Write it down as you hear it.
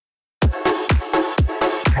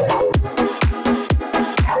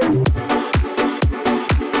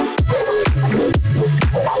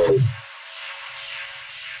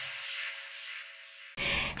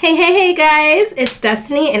Hey guys, it's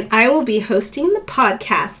Destiny and I will be hosting the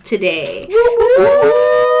podcast today.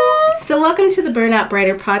 So welcome to the Burnout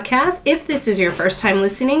Brighter podcast. If this is your first time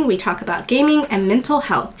listening, we talk about gaming and mental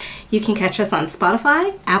health. You can catch us on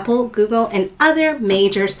Spotify, Apple, Google, and other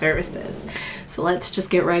major services. So let's just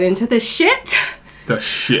get right into this shit. The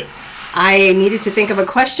shit. I needed to think of a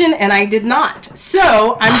question and I did not.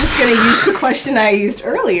 So I'm just going to use the question I used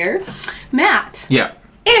earlier. Matt. Yeah.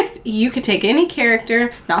 If you could take any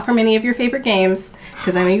character, not from any of your favorite games,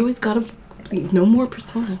 because I know you always gotta no more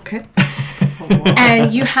Persona, okay?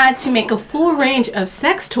 And you had to make a full range of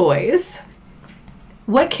sex toys,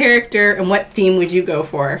 what character and what theme would you go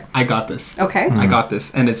for? I got this. Okay. I got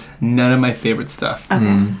this, and it's none of my favorite stuff.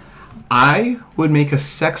 Okay. I would make a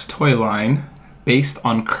sex toy line based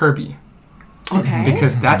on Kirby. Okay.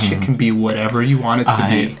 Because that shit can be whatever you want it to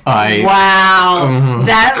be. Wow.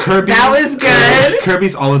 That was good.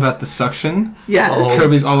 Kirby's all about the suction. Yes.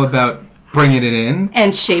 Kirby's all about bringing it in.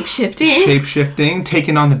 And shape-shifting. Shape-shifting,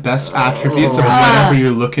 taking on the best attributes of whatever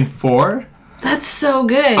you're looking for. That's so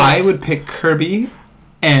good. I would pick Kirby,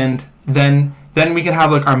 and then we can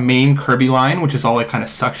have like our main Kirby line, which is all like kind of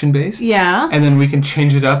suction based. Yeah. And then we can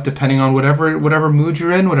change it up depending on whatever mood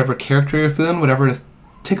you're in, whatever character you're feeling, whatever is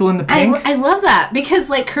tickle in the pink. I love that because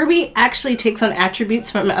like Kirby actually takes on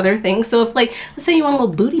attributes from other things. So if like let's say you want a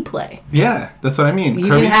little booty play. Yeah, that's what I mean. You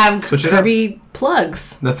Kirby, can have Kirby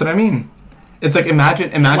plugs. That's what I mean. It's like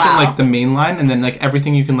imagine like the main line and then like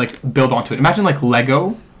everything you can like build onto it. Imagine like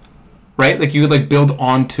Lego, right? Like you could like build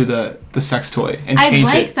onto the sex toy and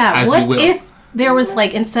change it as you will. What if there was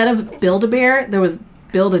like instead of Build-A-Bear, there was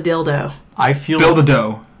Build-A-Dildo?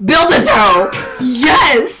 Build-A-Dough. Build-A-Dough.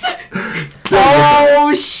 Yes.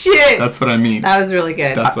 Oh shit. That's what I mean. That was really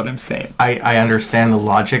good. That's what I'm saying. I understand the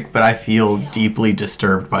logic, but I feel deeply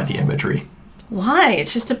disturbed by the imagery. Why?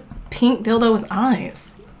 It's just a pink dildo with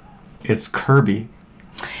eyes. It's Kirby.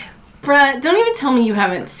 Bruh, don't even tell me you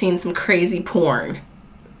haven't seen some crazy porn.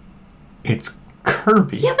 It's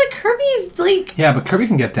Kirby. Yeah, but Kirby's like... Yeah, but Kirby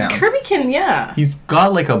can get down. Kirby can, yeah. He's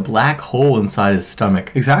got like a black hole inside his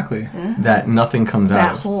stomach. Exactly. That nothing comes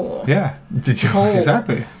out of. That hole. Yeah. Hole.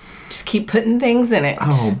 Exactly. Just keep putting things in it.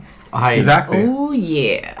 Exactly. Oh,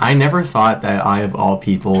 yeah. I never thought that I, of all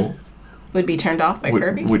people... Would be turned off by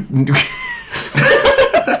Kirby?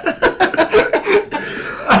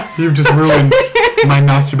 You've just ruined my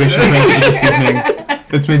masturbation plans for this evening.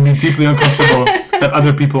 It's made me deeply uncomfortable that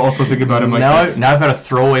other people also think about him like this. Now I've got to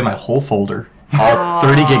throw away my whole folder. All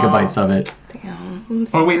 30 gigabytes of it. Damn.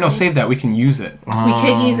 Oh, wait, no, save that. We can use it. We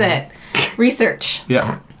could use it. Research.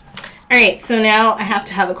 Yeah. All right, so now I have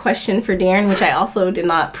to have a question for Darren, which I also did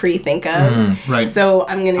not pre-think of. Right. So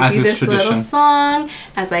I'm going to do this little song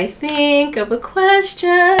as I think of a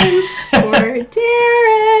question for Darren.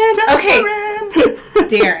 Okay,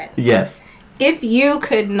 Darren. Yes. If you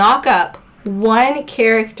could knock up one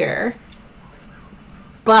character,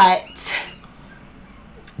 but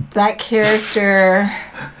that character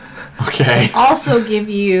also give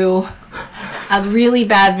you a really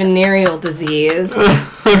bad venereal disease.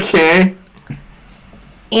 Okay.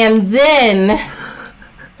 And then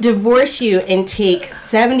divorce you and take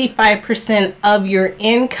 75% of your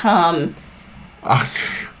income.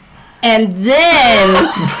 And then...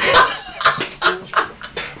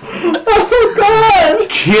 oh, God.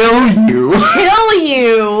 Kill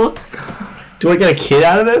you. Do I get a kid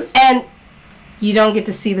out of this? And you don't get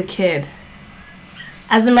to see the kid.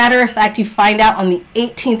 As a matter of fact, you find out on the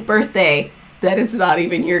 18th birthday that it's not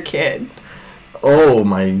even your kid. Oh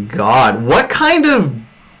my God. What kind of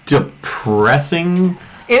depressing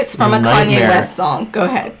It's from nightmare. A Kanye West song. Go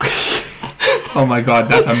ahead. Oh my God,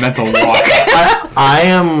 that's a mental block. I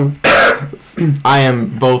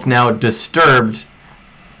am both now disturbed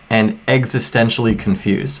and existentially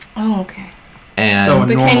confused. Oh, okay. And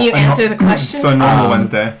But can you answer the question? So normal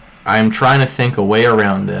Wednesday. I'm trying to think a way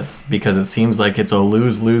around this because it seems like it's a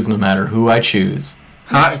lose-lose no matter who I choose.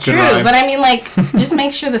 It's true, but I mean, like, just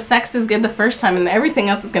make sure the sex is good the first time and everything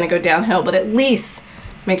else is going to go downhill, but at least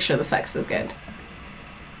make sure the sex is good.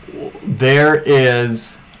 There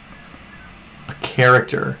is a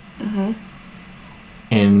character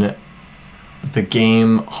in the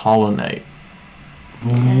game Hollow Knight.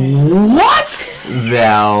 What?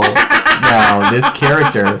 Now, this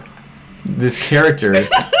character,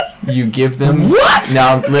 you give them... What?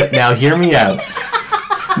 Now, hear me out.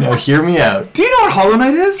 Do you know what Hollow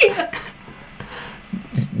Knight is?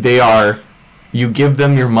 They are... You give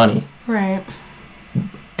them your money. Right.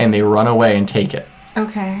 And they run away and take it.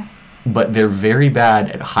 Okay. But they're very bad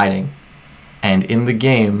at hiding. And in the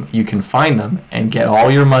game, you can find them and get all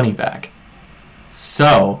your money back.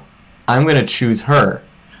 So, I'm going to choose her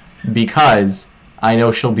because I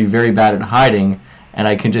know she'll be very bad at hiding, and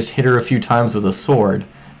I can just hit her a few times with a sword,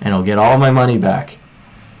 and I'll get all my money back.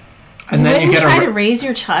 And then you try to raise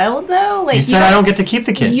your child, though? Like, you said I don't get to keep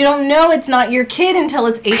the kid. You don't know it's not your kid until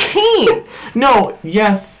it's 18. No,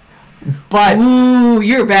 yes, but... Ooh,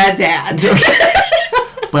 you're a bad dad.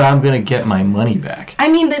 But I'm going to get my money back. I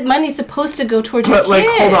mean, the money's supposed to go towards your kid. But, like,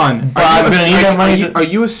 hold on. But I'm going to need that money Are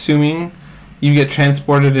you assuming you get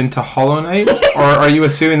transported into Hollow Knight? Or are you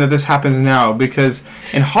assuming that this happens now? Because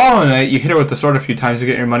in Hollow Knight, you hit her with the sword a few times to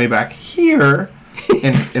get your money back. Here...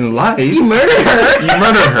 In life, you murder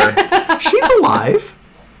her. She's alive.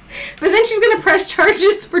 But then she's going to press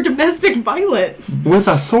charges for domestic violence. With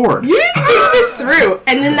a sword. You didn't think this through.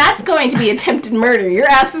 And then that's going to be attempted murder. Your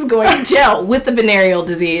ass is going to jail with the venereal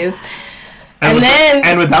disease.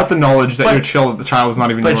 And without the knowledge that the child is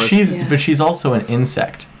not even yours. But she's also an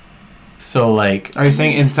insect. So, like... Are you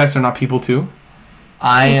saying insects are not people, too?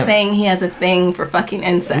 He's saying he has a thing for fucking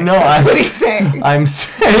insects. No, that's what he's saying. I'm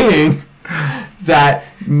saying... that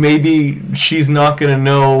maybe she's not going to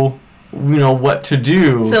know, what to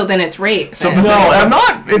do. So then it's rape. So no, I'm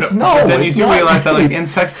not. It's no. Then you do not. realize that like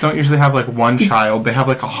insects don't usually have like one child; they have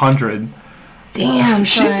like 100. Damn.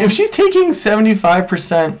 If she's taking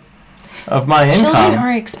 75% of my income, children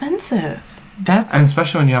are expensive. And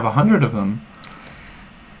especially when you have 100 of them.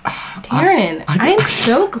 Darren, I'm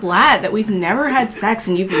so glad that we've never had sex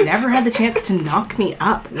and you've never had the chance to knock me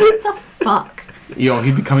up. What the fuck? Yo,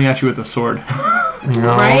 he'd be coming at you with a sword.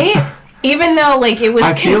 Right? Even though, like, it was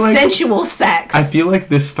consensual sex. I feel like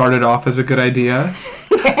this started off as a good idea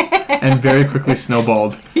and very quickly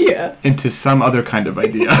snowballed into some other kind of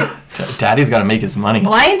idea. Daddy's got to make his money.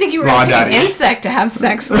 Well, I didn't think you were going to pick an insect to have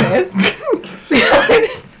sex with.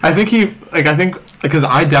 I think because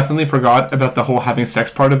I definitely forgot about the whole having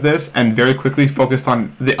sex part of this and very quickly focused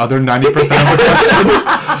on the other 90% of the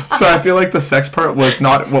question. So I feel like the sex part was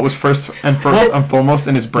not what was first and foremost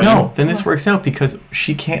in his brain. No, then this works out because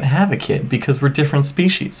she can't have a kid because we're different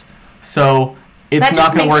species. So it's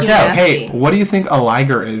not going to work out. Hey, what do you think a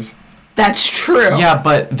liger is? That's true. Yeah,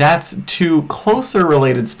 but that's two closer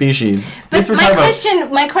related species. But my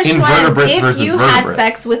question was, if you had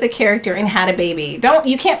sex with a character and had a baby,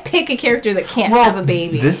 you can't pick a character that can't have a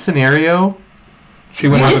baby. This scenario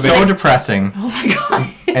was so depressing. Oh my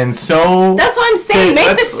god. And so that's what I'm saying.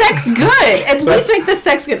 Make the sex good. At least make the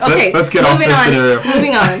sex good. Okay. Let's get off this scenario.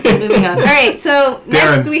 Moving on. All right. So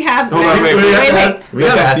Darren, next we have. Wait. We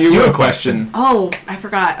have to ask you a question. Oh, I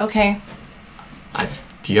forgot. Okay.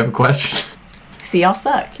 Do you have a question? See, y'all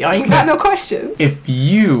suck. Y'all ain't got no questions. If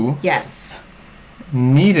you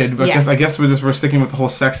needed, because I guess we're sticking with the whole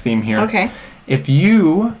sex theme here. Okay. If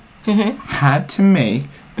you had to make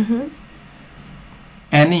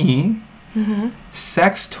any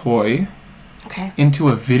sex toy into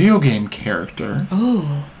a video game character. Ooh,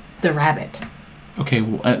 the rabbit. Okay,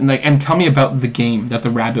 and tell me about the game that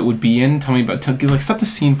the rabbit would be in. Tell me about, set the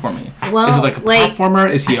scene for me. Well, is it like a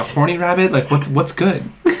platformer? Is he a horny rabbit? Like, what's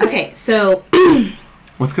good? Okay, so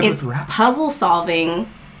what's good with the rabbit? It's puzzle solving,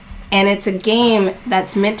 and it's a game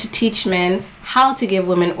that's meant to teach men how to give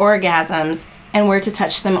women orgasms and where to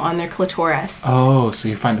touch them on their clitoris. Oh, so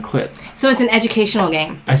you find the clit. So it's an educational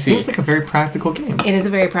game. I see. It seems like a very practical game. It is a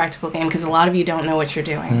very practical game because a lot of you don't know what you're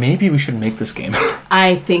doing. Maybe we should make this game.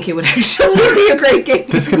 I think it would actually be a great game.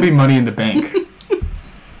 This could be money in the bank.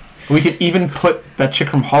 We could even put that chick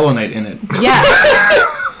from Hollow Knight in it. Yeah.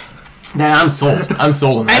 Nah, I'm sold.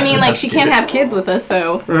 On that. I mean, like, she can't have kids with us,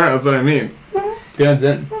 so. That's what I mean. Dad's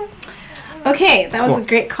in. Okay, that was a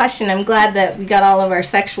great question. I'm glad that we got all of our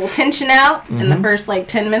sexual tension out in the first,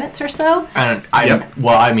 10 minutes or so. And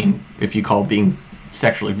I mean, if you call being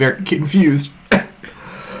sexually very confused.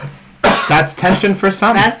 That's tension for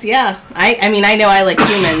some. I mean, I know I like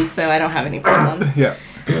humans, so I don't have any problems. Yeah.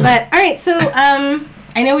 But, all right, so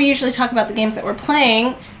I know we usually talk about the games that we're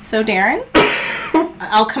playing. So, Darren,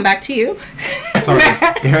 I'll come back to you. Sorry,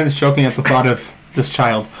 Darren's choking at the thought of this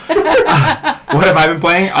child. What have I been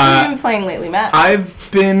playing? What have you been playing lately, Matt? I've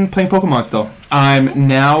been playing Pokemon still. I'm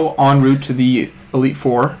now en route to the Elite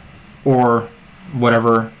Four, or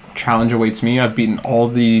whatever challenge awaits me. I've beaten all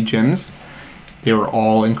the gyms. They were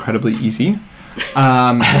all incredibly easy. Is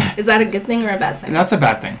that a good thing or a bad thing? That's a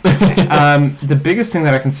bad thing. The biggest thing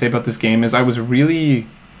that I can say about this game is I was really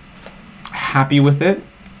happy with it.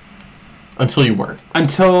 Until you weren't. And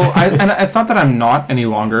it's not that I'm not any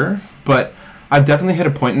longer, but I've definitely hit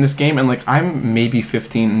a point in this game, and I'm maybe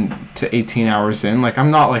 15 to 18 hours in. I'm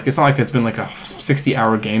not it's not like it's been a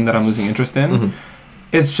 60-hour game that I'm losing interest in. Mm-hmm.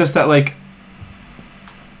 It's just that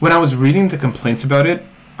when I was reading the complaints about it,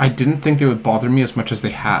 I didn't think they would bother me as much as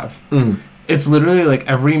they have. Mm. it's literally like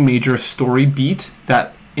every major story beat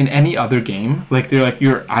that in any other game, like they're like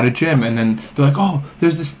you're at a gym and then they're like, oh,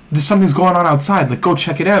 there's something's going on outside, like go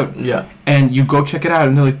check it out. Yeah. And you go check it out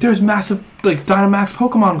and they're like, there's massive like Dynamax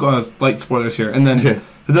Pokemon light spoilers here, and then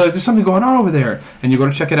they're like, there's something going on over there, and you go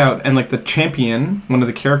to check it out, and like the champion, one of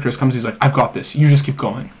the characters comes, he's like, I've got this, you just keep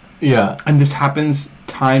going. Yeah. And this happens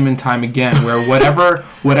time and time again, where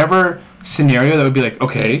whatever scenario that would be like,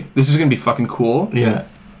 okay, this is gonna be fucking cool. Yeah.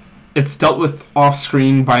 It's dealt with off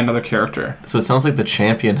screen by another character. So it sounds like the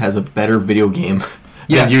champion has a better video game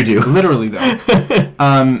Yes, than you do. Literally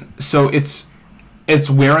though. So it's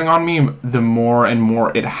wearing on me the more and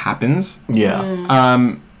more it happens. Yeah.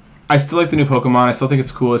 I still like the new Pokemon. I still think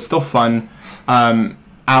it's cool. It's still fun.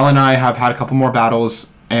 Al and I have had a couple more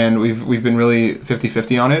battles, and we've been really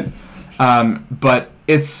 50-50 on it. But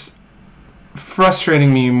it's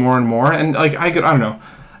frustrating me more and more. And like I don't know.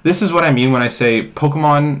 This is what I mean when I say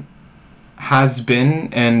Pokemon has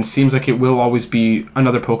been and seems like it will always be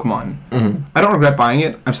another Pokemon. Mm-hmm. I don't regret buying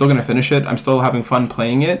it. I'm still going to finish it. I'm still having fun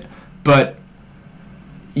playing it. But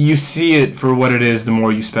you see it for what it is the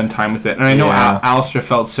more you spend time with it. And I know Alistair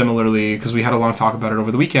felt similarly, because we had a long talk about it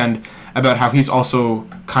over the weekend, about how he's also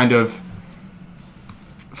kind of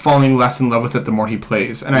falling less in love with it the more he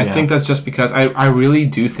plays. And I think that's just because I really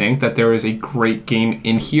do think that there is a great game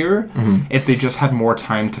in here if they just had more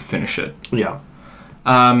time to finish it. Yeah.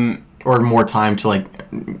 Or more time to like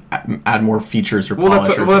add more features or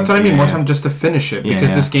polish. That's what I mean. More time just to finish it,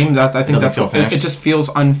 because this game, I think that's what it just feels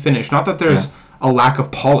unfinished. Not that there's a lack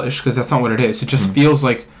of polish, because that's not what it is. It just feels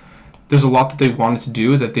like there's a lot that they wanted to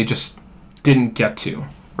do that they just didn't get to.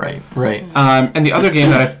 Right. And the other game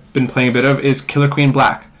that I've been playing a bit of is Killer Queen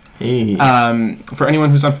Black. Hey. For anyone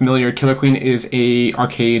who's unfamiliar, Killer Queen is a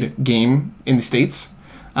arcade game in the States.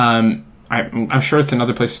 I'm sure it's in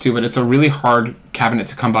other places too, but it's a really hard cabinet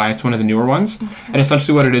to come by. It's one of the newer ones. And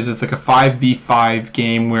essentially what it is, it's like a 5v5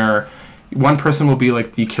 game where one person will be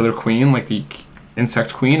like the killer queen, like the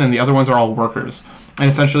insect queen, and the other ones are all workers. And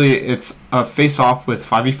essentially it's a face-off with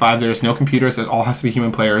 5v5. There's no computers. It all has to be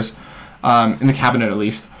human players, in the cabinet at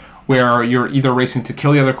least, where you're either racing to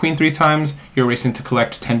kill the other queen 3 times, you're racing to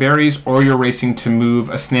collect 10 berries, or you're racing to move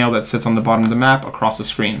a snail that sits on the bottom of the map across the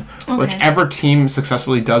screen. Okay. Whichever team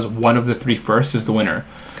successfully does one of the 3 first is the winner.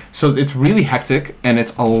 So it's really hectic, and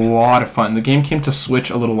it's a lot of fun. The game came to Switch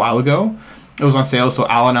a little while ago. It was on sale, so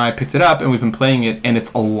Al and I picked it up, and we've been playing it, and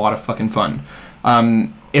it's a lot of fucking fun.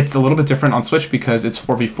 It's a little bit different on Switch because it's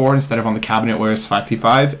 4v4 instead of on the cabinet where it's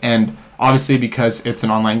 5v5, and obviously because it's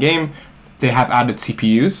an online game, they have added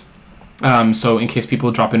CPUs. So in case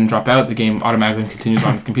people drop in and drop out, the game automatically continues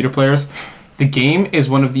on with computer players. The game is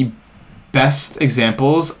one of the best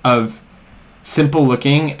examples of simple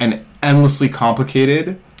looking and endlessly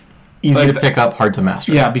complicated. Easy to pick up, hard to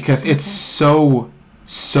master. Yeah, because it's so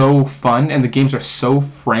fun, and the games are so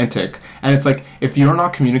frantic. And it's like, if you're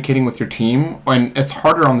not communicating with your team, and it's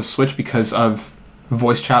harder on the Switch because of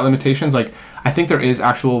voice chat limitations, like, I think there is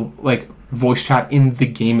actual, like, voice chat in the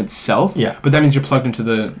game itself. Yeah. But that means you're plugged into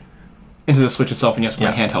the Switch itself, and you have to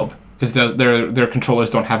play handheld, because their controllers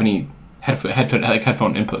don't have any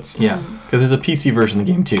headphone inputs. Yeah, because there's a PC version of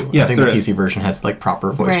the game too. Yes, I think there the is. PC version has like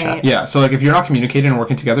proper voice chat. Yeah, so like if you're not communicating and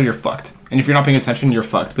working together, you're fucked. And if you're not paying attention, you're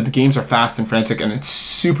fucked. But the games are fast and frantic, and it's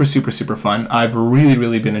super, super, super fun. I've really,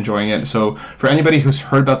 really been enjoying it. So for anybody who's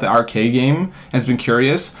heard about the arcade game and has been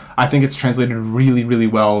curious, I think it's translated really, really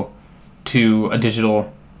well to a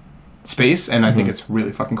digital space, and I think it's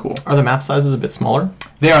really fucking cool. Are the map sizes a bit smaller?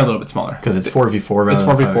 They are a little bit smaller. Because it's 4v4. It's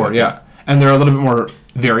 4v4, yeah. And they're a little bit more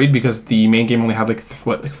varied because the main game only had like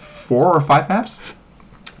 4 or 5 maps?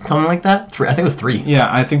 Something like that? 3. I think it was 3. Yeah,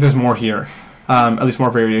 I think there's more here. At least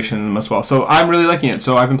more variation in them as well. So I'm really liking it.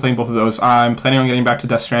 So I've been playing both of those. I'm planning on getting back to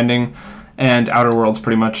Death Stranding and Outer Worlds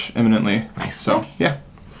pretty much imminently. Nice. So, yeah.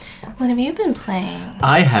 What have you been playing?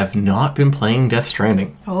 I have not been playing Death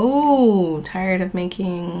Stranding. Oh, tired of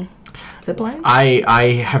making ziplines?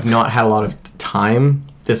 I have not had a lot of time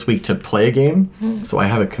this week to play a game, so I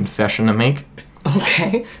have a confession to make.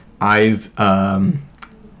 Okay. I've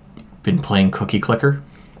been playing Cookie Clicker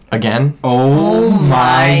again. Oh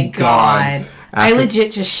my god. I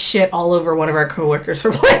legit just shit all over one of our coworkers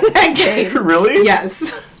for playing that game. Really?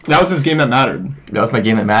 Yes. That was his game that mattered. That was my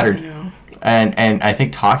game that mattered. I know. And I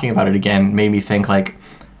think talking about it again made me think like,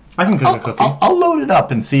 I can cook a cookie. I'll load it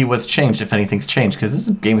up and see what's changed, if anything's changed, because this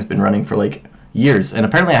game has been running for like years, and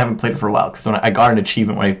apparently I haven't played it for a while, because when I got an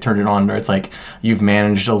achievement when I turned it on where it's like, you've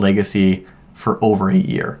managed a legacy for over a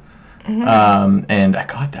year. And I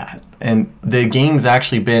got that. And the game's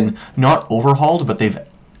actually been not overhauled, but they've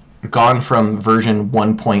gone from version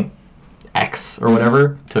 1.x X or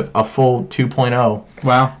whatever to a full 2.0.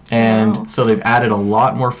 Wow. And so they've added a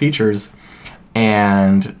lot more features,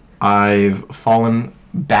 and I've fallen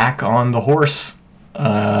back on the horse.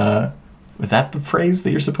 Is that the phrase that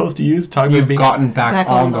you're supposed to use? You've gotten back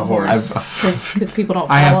on the horse. Because people don't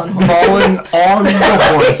fall I have on horses. fallen on the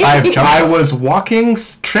horse. I was walking,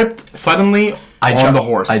 tripped suddenly on the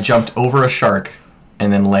horse. I jumped over a shark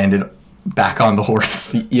and then landed back on the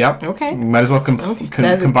horse. Yep. Okay. Might as well combine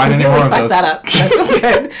any really more of fuck those. that up. That sounds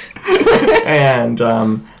good. And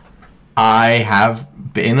I have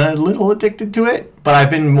been a little addicted to it, but I've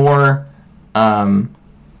been more...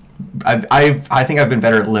 I think I've been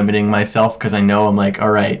better at limiting myself because I know I'm like,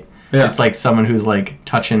 all right, it's like someone who's like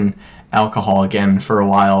touching alcohol again for a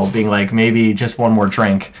while, being like, maybe just one more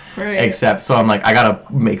drink. Right. Except, so I'm like, I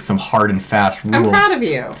gotta make some hard and fast rules. I'm proud of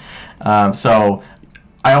you. So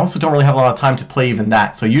I also don't really have a lot of time to play even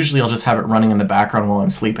that. So usually I'll just have it running in the background while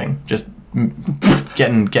I'm sleeping, just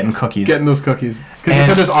getting cookies. Getting those cookies. Because you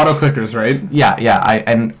said there's auto clickers, right? Yeah.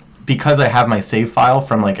 And because I have my save file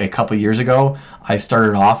from like a couple years ago, I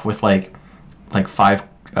started off with like 5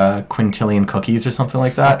 quintillion cookies or something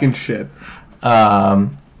like that. Fucking shit. I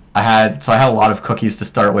had a lot of cookies to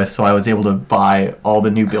start with, so I was able to buy all the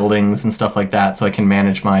new buildings and stuff like that, so I can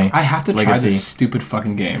manage my I have to legacy. try this stupid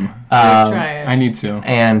fucking game. Try it. I need to.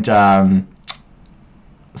 And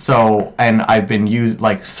and I've been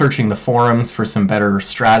searching the forums for some better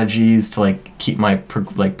strategies to like keep my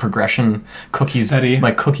progression cookies steady.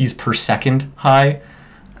 My cookies per second high.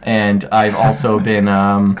 And I've also been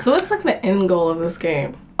So what's like the end goal of this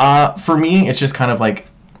game? for me it's just kind of like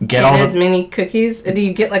get as many cookies. Do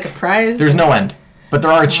you get like a prize? There's no end, but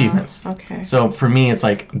there are achievements. Okay. So for me it's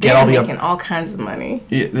like get They're all the making all kinds of money.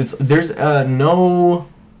 there's no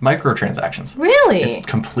microtransactions. Really? It's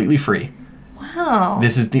completely free. Wow.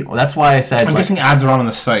 That's why I said I'm guessing ads are on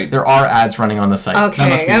the site. there are ads running on the site. Okay. That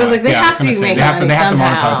must be I was why. like, they Yeah, I have was to be gonna say, making they have to money monetize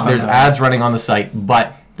somehow. somehow. There's ads running on the site,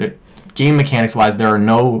 but the game mechanics wise, there's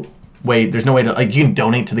no way to, like, you can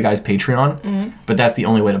donate to the guy's Patreon, but that's the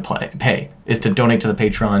only way to pay is to donate to the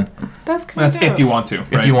Patreon. That's kind of if you want to.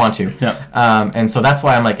 If you want to. Yeah. And so that's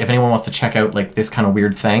why I'm like, if anyone wants to check out like this kind of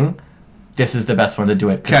weird thing, this is the best one to do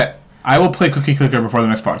it. Okay. I will play Cookie Clicker before the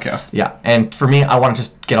next podcast. Yeah. And for me, I want to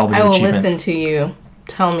just get all the new I will achievements. listen to you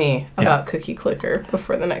tell me about Cookie Clicker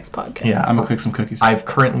before the next podcast. Yeah. I'm going to click some cookies. I've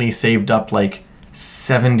currently saved up like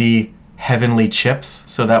 70 heavenly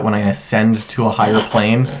chips so that when I ascend to a higher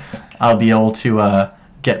plane, I'll be able to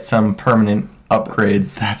get some permanent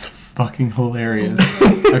upgrades. That's fucking hilarious.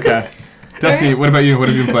 Okay. Destiny, what about you? What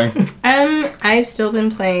have you been playing? I've still been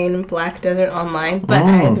playing Black Desert Online, but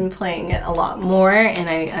I've been playing it a lot more, and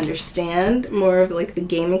I understand more of like the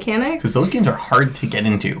game mechanics. Because those games are hard to get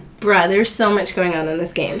into. Bruh, there's so much going on in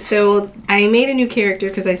this game. So I made a new character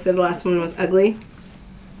because I said the last one was ugly.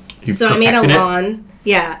 You've I made perfected it? Alon.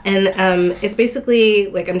 Yeah, and it's basically,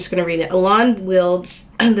 like, I'm just going to read it. Alon wields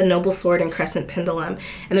the Noble Sword and Crescent Pendulum.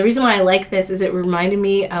 And the reason why I like this is it reminded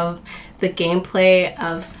me of the gameplay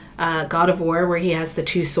of God of War, where he has the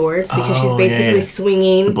two swords, because she's basically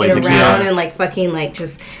swinging it around and, like, fucking, like,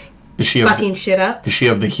 just fucking shit up. Is she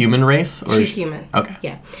of the human race? Or She's human. Okay.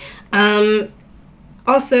 Yeah.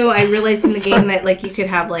 Also, I realized in the game that, like, you could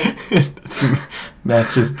have, like...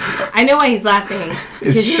 That's just... I know why he's laughing.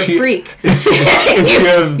 Because you're a freak. Is she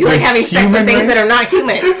you like having sex with things that are not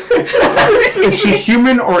human. Is she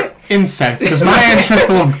human or insect? Because my interest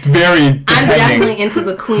will vary. I'm definitely into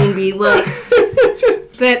the queen bee look.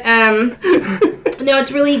 But, no,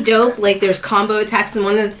 it's really dope. Like, there's combo attacks, and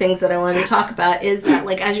one of the things that I wanted to talk about is that,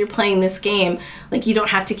 like, as you're playing this game, like, you don't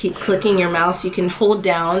have to keep clicking your mouse. You can hold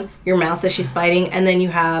down your mouse as she's fighting, and then you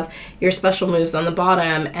have your special moves on the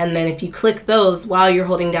bottom, and then if you click those while you're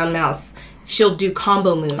holding down mouse, she'll do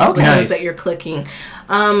combo moves with those that you're clicking.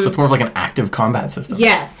 So it's more of like an active combat system.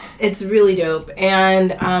 Yes, it's really dope.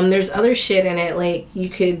 And there's other shit in it, like, you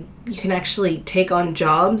can actually take on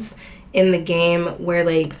jobs in the game where,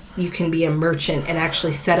 like, you can be a merchant and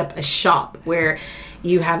actually set up a shop where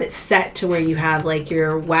you have it set to where you have, like,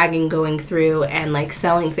 your wagon going through and, like,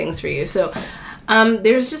 selling things for you. So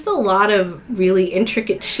there's just a lot of really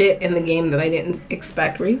intricate shit in the game that I didn't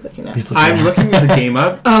expect. What are you looking at? I'm looking the game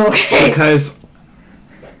up. Oh, okay. Because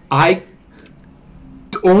I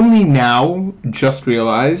only now just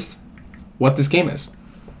realized what this game is.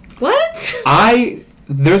 What?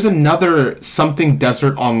 There's another something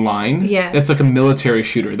Desert Online. Yeah. That's like a military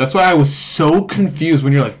shooter. That's why I was so confused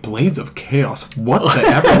when you're like, Blades of Chaos. What the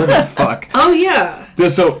ever living fuck? Oh, yeah.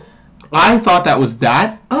 So I thought that was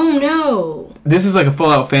that. Oh, no. This is like a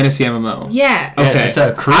full-out fantasy MMO. Yeah. Okay. Yeah, it's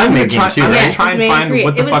a Korean game too, I'm right? gonna Yes, try it's and made in find Korea.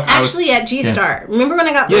 what the it was fuck actually at G-Star. Remember when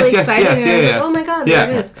I got really excited and I was like, oh my god, there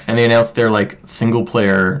it is. And they announced their like single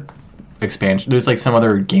player expansion. There's like some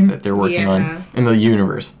other game that they're working on in the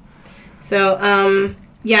universe. So,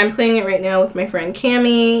 yeah, I'm playing it right now with my friend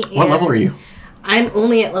Cammie. What level are you? I'm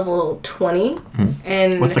only at level 20.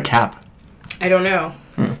 And what's the cap? I don't know.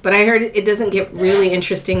 But I heard it doesn't get really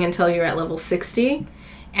interesting until you're at level 60.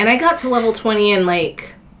 And I got to level 20 in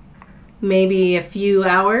like maybe a few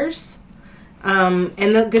hours. And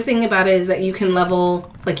the good thing about it is that you can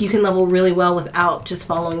level really well without just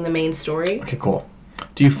following the main story. Okay, cool.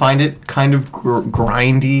 Do you find it kind of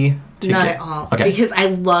grindy? Not at all. Okay. Because I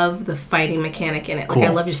love the fighting mechanic in it. Cool. Like,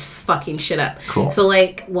 I love just fucking shit up. Cool. So,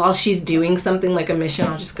 like, while she's doing something like a mission,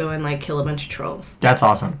 I'll just go and, like, kill a bunch of trolls. That's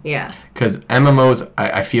awesome. Yeah. Because MMOs,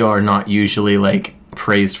 I feel, are not usually, like,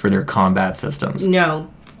 praised for their combat systems.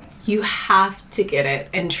 No. You have to get it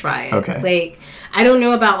and try it. Okay. Like, I don't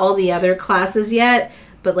know about all the other classes yet,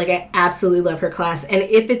 but, like, I absolutely love her class. And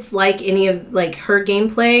if it's like any of, like, her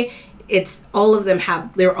gameplay, it's all of them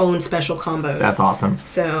have their own special combos. That's awesome.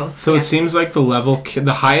 So yeah. It seems like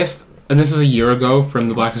the highest, and this is a year ago from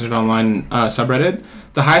the Black Wizard Online subreddit,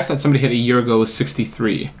 the highest that somebody hit a year ago was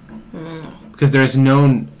 63. Because there's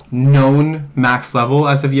no known max level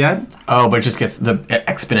as of yet. Oh, but it just gets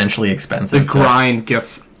exponentially expensive. The grind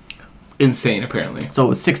gets insane, apparently.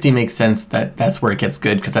 So 60 makes sense that's where it gets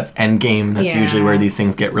good, because that's end game. That's usually where these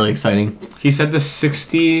things get really exciting. He said the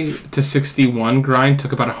 60 to 61 grind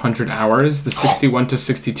took about 100 hours. The 61 to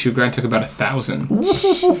 62 grind took about 1,000.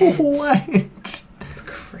 What? It's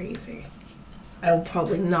crazy. I will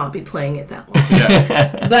probably not be playing it that long.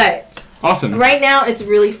 Yeah. But awesome. Right now, it's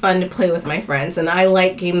really fun to play with my friends, and I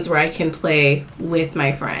like games where I can play with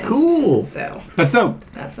my friends. Cool. So that's dope.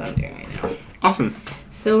 That's what I'm doing right now. Awesome.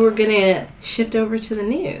 So we're gonna shift over to the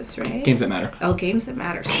news, right? Games that matter. Oh, games that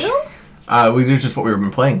matter. Still? We do just what we've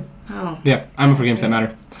been playing. Oh. Yeah, I'm for games that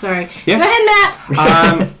matter. Sorry. Yeah. Go ahead,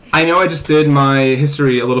 Matt. I know I just did my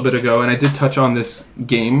history a little bit ago, and I did touch on this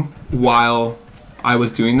game while I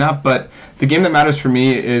was doing that, but the game that matters for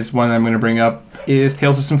me is one that I'm going to bring up is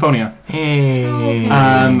Tales of Symphonia. Hey.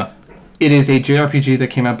 Okay. It is a JRPG that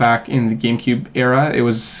came out back in the GameCube era. It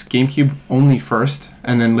was GameCube only first,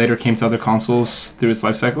 and then later came to other consoles through its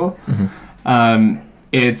life cycle.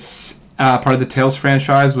 It's part of the Tales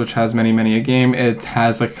franchise, which has many a game. It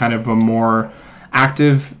has like kind of a more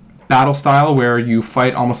active battle style where you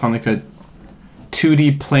fight almost on like a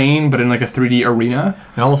 2D plane, but in like a 3D arena.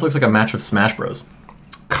 It almost looks like a match of Smash Bros.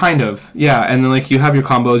 Kind of, yeah. And then like you have your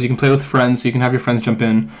combos. You can play with friends, so you can have your friends jump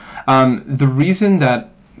in. The reason that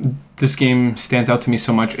this game stands out to me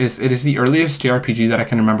so much is it is the earliest JRPG that I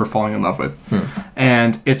can remember falling in love with.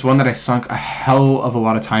 And it's one that I sunk a hell of a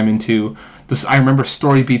lot of time into. I remember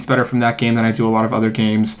story beats better from that game than I do a lot of other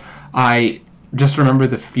games. I just remember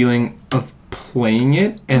the feeling of playing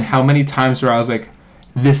it and how many times where I was like,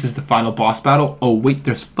 this is the final boss battle. Oh, wait,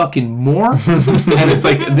 there's fucking more? And it's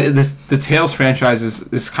like, the Tales franchise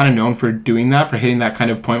is kind of known for doing that, for hitting that kind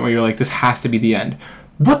of point where you're like, this has to be the end.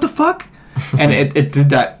 What the fuck? And it did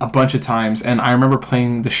that a bunch of times. And I remember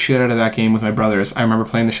playing the shit out of that game with my brothers. I remember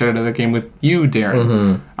playing the shit out of that game with you,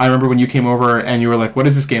 Darren. I remember when you came over and you were like, what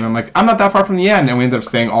is this game? I'm like, I'm not that far from the end. And we ended up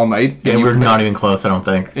staying all night. Yeah, we were not even close, I don't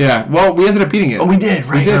think. Yeah, well, we ended up beating it. Oh, we did,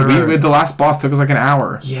 right? We did. Right. The last boss took us like an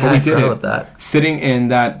hour. Yeah, but we I did forgot it. about that. Sitting in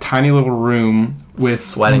that tiny little room with...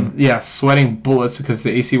 Sweating. Yeah, sweating bullets because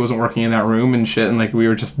the AC wasn't working in that room and shit. And like we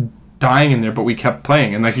were just dying in there, but we kept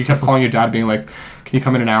playing. And like you kept calling your dad being like, can you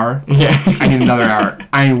come in an hour? Yeah. I need another hour.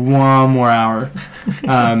 I need one more hour.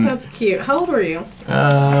 That's cute. How old were you?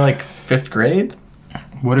 Like 5th grade?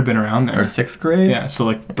 Would have been around there. Or 6th grade? Yeah, so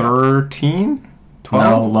like 13? 12?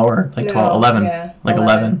 No, lower. Like 12, 11. Yeah, Like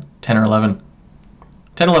 11. 10 or 11.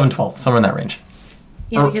 10, 11, 12. Somewhere in that range.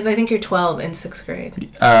 Yeah, because I think you're 12 in 6th grade.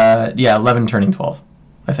 Yeah, 11 turning 12,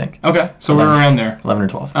 I think. Okay, so 11. we're around there. 11 or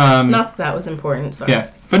 12. Not that that was important. Sorry.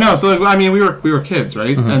 Yeah, but no. So like, I mean, we were kids,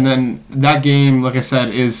 right? And then that game, like I said,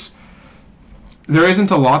 is there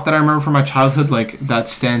isn't a lot that I remember from my childhood like that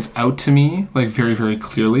stands out to me like very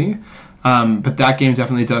clearly. But that game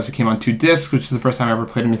definitely does. It came on 2 discs, which is the first time I ever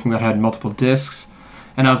played anything that had multiple discs,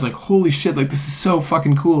 and I was like, holy shit! Like this is so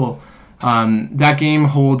fucking cool. That game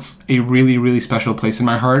holds a really special place in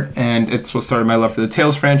my heart, and it's what started my love for the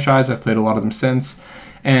Tales franchise. I've played a lot of them since,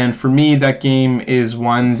 and for me, that game is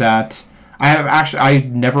one that I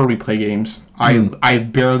never replay games. I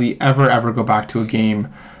barely ever go back to a game,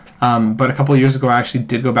 but a couple of years ago, I actually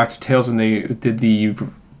did go back to Tales when they did the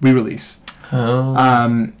re-release.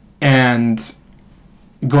 Oh. And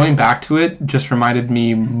going back to it just reminded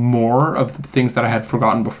me more of the things that I had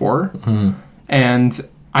forgotten before. And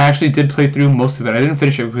I actually did play through most of it. I didn't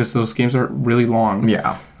finish it because those games are really long.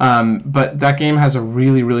 Yeah. But that game has a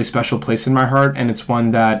really, really special place in my heart, and it's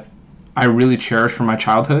one that I really cherish from my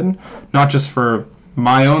childhood, not just for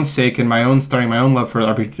my own sake and starting my own love for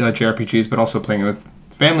JRPGs, but also playing it with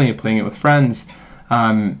family, playing it with friends.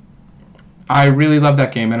 I really love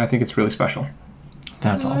that game, and I think it's really special.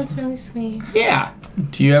 That's awesome. That's really sweet. Yeah.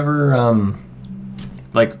 Do you ever,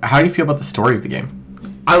 how do you feel about the story of the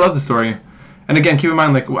game? I love the story. And again, keep in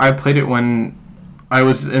mind, like, I played it when I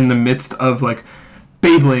was in the midst of, like,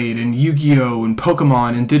 Beyblade and Yu-Gi-Oh! And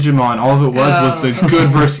Pokemon and Digimon. All of it was the good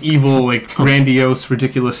versus evil, like, grandiose,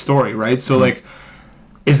 ridiculous story, right? So, like,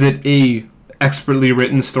 is it a expertly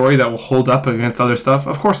written story that will hold up against other stuff?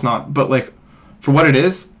 Of course not. But, like, for what it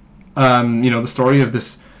is, the story of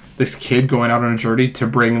this kid going out on a journey to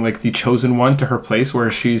bring, like, the chosen one to her place where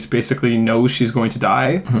she's basically knows she's going to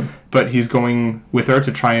die, but he's going with her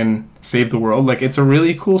to try and save the world. Like, it's a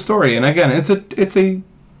really cool story. And again, it's a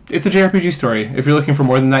JRPG story. If you're looking for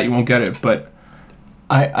more than that, you won't get it. But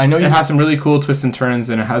I know it has some really cool twists and turns,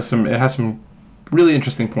 and it has some really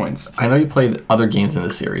interesting points. I know you played other games in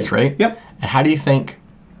the series, right? Yep. And how do you think?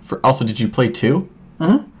 Also, did you play 2?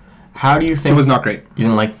 Mm-hmm. How do you think? 2 was not great. You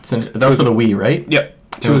didn't like that was for the Wii, right? Yep.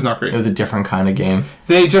 2 was not great. It was a different kind of game.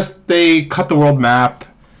 They cut the world map.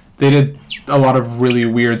 They did a lot of really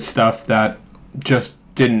weird stuff that just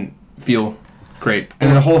didn't feel great.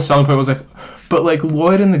 And the whole selling point was like, but like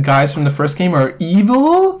Lloyd and the guys from the first game are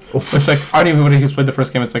evil? Which, like, I don't even know anybody who's played the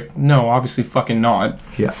first game. It's like, no, obviously fucking not.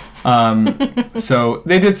 Yeah. So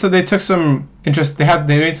they took some interest. They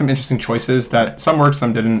made some interesting choices that some worked,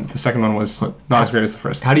 some didn't. The second one was not as great as the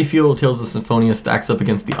first. How do you feel Tales of Symphonia stacks up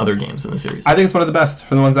against the other games in the series? I think it's one of the best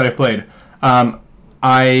for the ones that I've played. I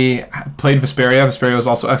played Vesperia. Vesperia was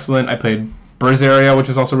also excellent. I played Berseria, which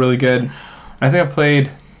was also really good. I think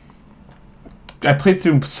I played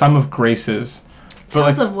through some of Grace's.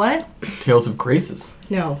 Tales of what? Tales of Graces.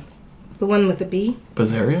 No. The one with the B?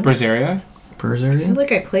 Berseria? Berseria? I feel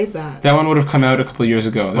like I played that. That one would have come out a couple of years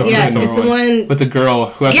ago. Yeah, it's the one with the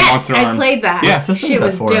girl who has the monster arm. Yes, I played that. Yeah. Shit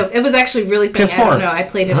was dope. It was actually really fun. PS4. I don't know. I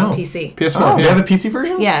played it on PC. PS4. Oh, they have a PC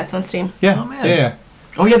version? Yeah, it's on Steam. Yeah. Oh, man. Yeah.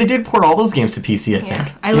 Oh, yeah, they did port all those games to PC, I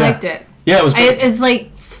think. I liked it. Yeah, it was great. It's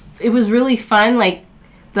like, it was really fun, like,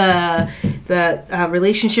 the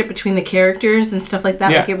relationship between the characters and stuff like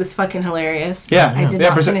that. Yeah. Like, it was fucking hilarious. Yeah. I did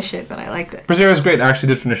not finish it, but I liked it. Berseria was great. I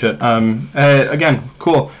actually did finish it. Again,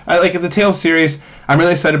 cool. I like the Tales series. I'm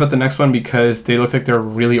really excited about the next one because they look like they're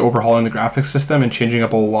really overhauling the graphics system and changing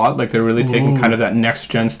up a lot. Like, they're really taking kind of that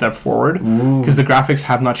next gen step forward because the graphics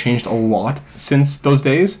have not changed a lot since those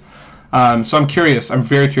days. So I'm curious. I'm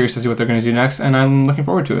very curious to see what they're going to do next, and I'm looking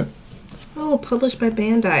forward to it. Oh, published by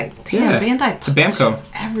Bandai. Damn, Yeah. Bandai It's a Bamco. publishes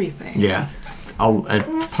everything. Yeah.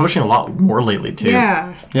 Publishing a lot more lately, too.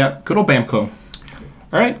 Yeah. Yeah, good old Bamco.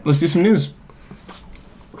 All right, let's do some news.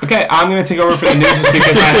 Okay, I'm going to take over for the news just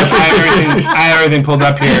because I have everything pulled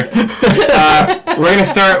up here. We're going to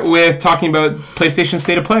start with talking about PlayStation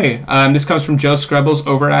State of Play. This comes from Joe Scrubbles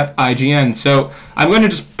over at IGN. So I'm going to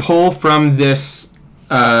just pull from this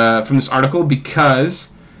article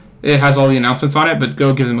because it has all the announcements on it, but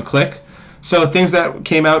go give them a click. So things that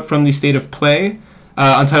came out from the State of Play,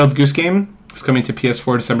 Untitled Goose Game is coming to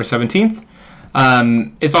PS4 December 17th.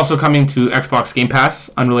 It's also coming to Xbox Game Pass,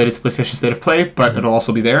 unrelated to PlayStation State of Play, but it'll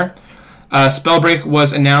also be there. Spellbreak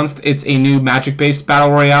was announced. It's a new magic-based battle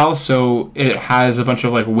royale, so it has a bunch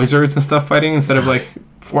of like wizards and stuff fighting instead of like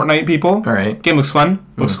Fortnite people. All right. Game looks fun.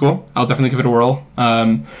 Looks cool. I'll definitely give it a whirl.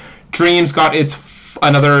 Dreams got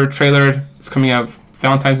another trailer. It's coming out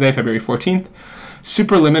Valentine's Day, February 14th.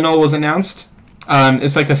 Superliminal was announced.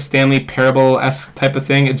 It's like a Stanley Parable-esque type of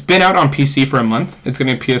thing. It's been out on PC for a month. It's going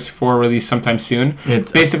to be PS4 release sometime soon.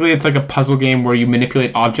 Basically, it's like a puzzle game where you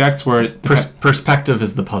manipulate objects where... Perspective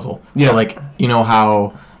is the puzzle. Yeah. So, like, you know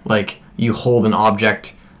how, like, you hold an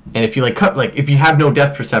object, and if you, like, if you have no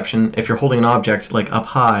depth perception, if you're holding an object, like, up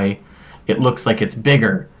high, it looks like it's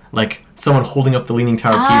bigger. Like someone holding up the Leaning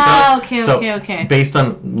Tower piece. Okay. Based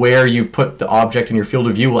on where you put the object in your field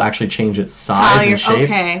of view will actually change its size and shape.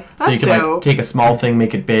 Okay. So you can like take a small thing,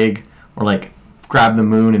 make it big, or like grab the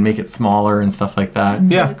moon and make it smaller and stuff like that.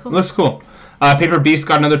 Yeah, really cool. Looks cool. Paper Beast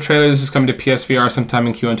got another trailer. This is coming to PSVR sometime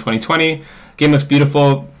in Q1 2020. Game looks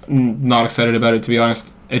beautiful. Not excited about it, to be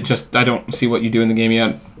honest. I don't see what you do in the game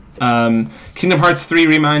yet. Kingdom Hearts 3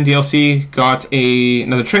 Remind DLC got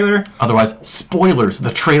another trailer. Otherwise, spoilers,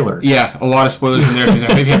 the trailer. Yeah, a lot of spoilers in there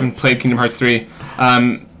if you haven't played Kingdom Hearts 3.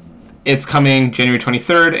 It's coming January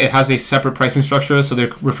 23rd. It has a separate pricing structure, so they're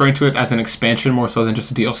referring to it as an expansion more so than just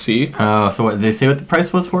a DLC. Oh, so what did they say what the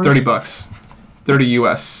price was for it? $30. 30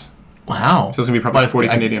 US. Wow. So it's going to be probably 40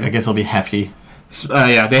 Canadian. I guess it'll be hefty.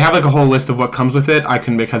 Yeah, they have like a whole list of what comes with it. I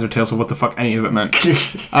couldn't make heads or tails of what the fuck any of it meant.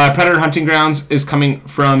 Predator Hunting Grounds is coming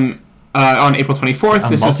from on April 24th.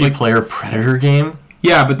 This is like multiplayer Predator game?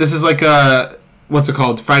 Yeah, but this is like a... What's it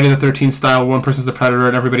called? Friday the 13th style. One person's the predator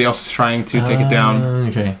and everybody else is trying to take it down.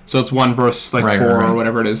 Okay. So it's 1 versus like 4 or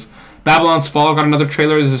whatever it is. Babylon's Fall got another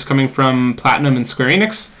trailer. This is coming from Platinum and Square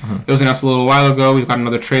Enix. Mm-hmm. It was announced a little while ago. We've got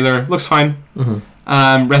another trailer. Looks fine.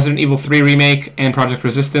 Mm-hmm. Resident Evil 3 Remake and Project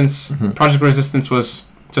Resistance. Mm-hmm. Project Resistance was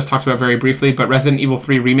just talked about very briefly, but Resident Evil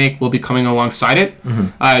 3 Remake will be coming alongside it.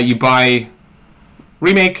 Mm-hmm. You buy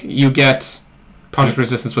Remake, you get Project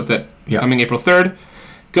Resistance with it. Coming April 3rd.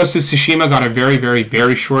 Ghost of Tsushima got a very, very,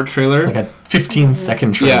 very short trailer. Like a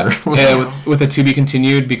 15-second trailer. Yeah, with a to be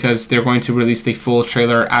continued because they're going to release the full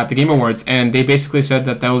trailer at the Game Awards. And they basically said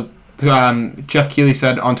that was... Jeff Keighley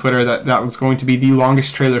said on Twitter that was going to be the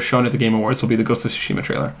longest trailer shown at the Game Awards will be the Ghost of Tsushima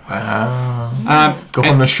trailer. Wow. Go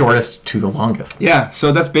from the shortest to the longest. Yeah,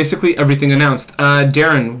 so that's basically everything announced.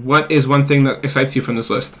 Darren, what is one thing that excites you from this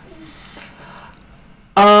list?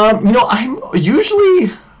 I'm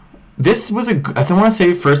usually... This was I want to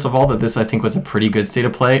say, first of all, that this, I think, was a pretty good state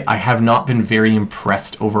of play. I have not been very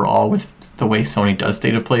impressed overall with the way Sony does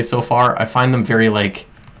state of play so far. I find them very,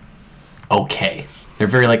 okay. They're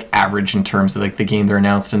very, average in terms of, the game they're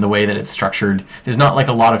announced and the way that it's structured. There's not,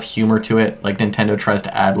 a lot of humor to it. Nintendo tries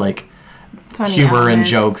to add, funny humor elements and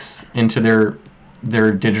jokes into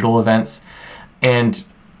their digital events. And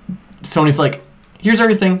Sony's like, here's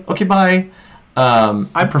everything. Okay, bye.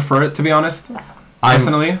 I prefer it, to be honest.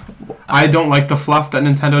 Personally, I don't like the fluff that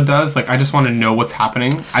Nintendo does. I just want to know what's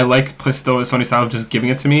happening. I like Sony style of just giving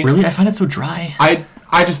it to me. Really? I find it so dry.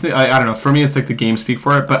 I just think, I don't know. For me, it's the game speak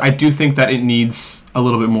for it, but I do think that it needs a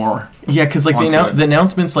little bit more. Yeah, because the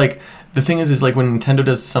announcements, the thing is when Nintendo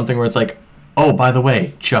does something where it's oh, by the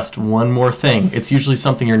way, just one more thing. It's usually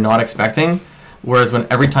something you're not expecting. Whereas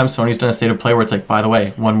every time Sony's done a state of play where it's by the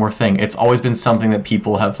way, one more thing, it's always been something that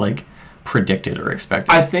people have predicted or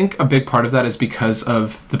expected. I think a big part of that is because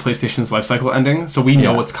of the PlayStation's life cycle ending, so we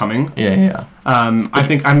know what's coming. Yeah. I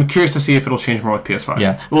think I'm curious to see if it'll change more with PS5.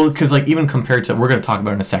 Yeah, well, because even compared to, we're going to talk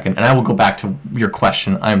about it in a second, and I will go back to your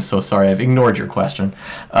question. I'm so sorry, I've ignored your question.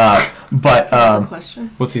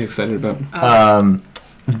 Question? What's he excited about?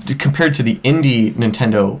 Compared to the indie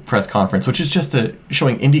Nintendo press conference, which is just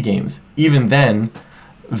showing indie games, even then,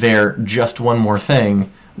 their just one more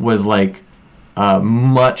thing was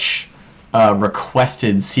much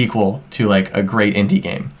requested sequel to a great indie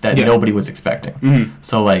game that nobody was expecting. Mm-hmm.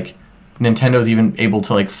 So Nintendo's even able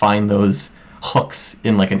to find those hooks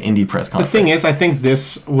in an indie press conference. The thing is, I think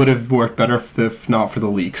this would have worked better if not for the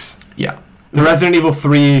leaks. Yeah. The Resident Evil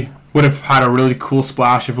 3 would have had a really cool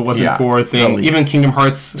splash if it wasn't for a thing. Even Kingdom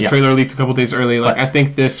Hearts trailer leaked a couple days early. I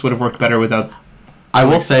think this would have worked better without... I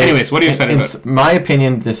will say... Anyways, what are you excited about? In my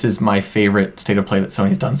opinion, this is my favorite state of play that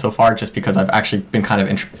Sony's done so far, just because I've actually been kind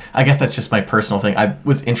of... I guess that's just my personal thing. I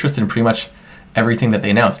was interested in pretty much everything that they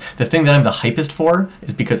announced. The thing that I'm the hypest for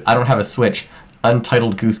is because I don't have a Switch.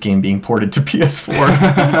 Untitled Goose Game being ported to PS4.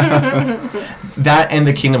 That and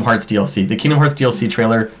the Kingdom Hearts DLC. The Kingdom Hearts DLC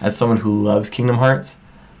trailer, as someone who loves Kingdom Hearts,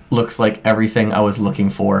 looks like everything I was looking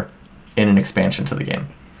for in an expansion to the game.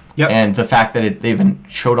 Yep. And the fact that they've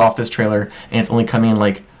showed off this trailer and it's only coming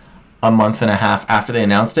in a month and a half after they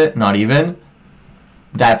announced it, not even,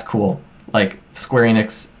 that's cool. Square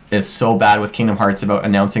Enix is so bad with Kingdom Hearts about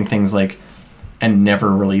announcing things and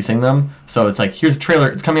never releasing them. So it's here's a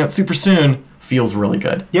trailer, it's coming out super soon, feels really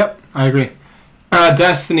good. Yep, I agree.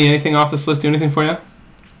 Destiny, anything off this list do anything for you?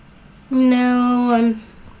 No, I'm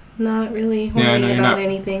not really worried about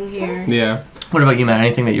anything here. Yeah. What about you, Matt?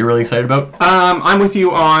 Anything that you're really excited about? I'm with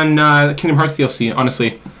you on Kingdom Hearts DLC,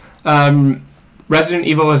 honestly. Resident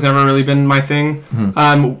Evil has never really been my thing.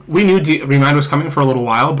 Mm-hmm. We knew Remind was coming for a little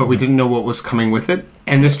while, but we didn't know what was coming with it.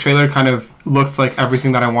 And this trailer kind of looks like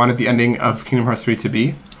everything that I wanted the ending of Kingdom Hearts 3 to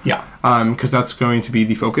be. Yeah. Because that's going to be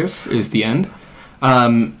the focus, is the end.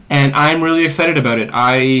 And I'm really excited about it.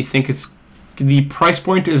 I think the price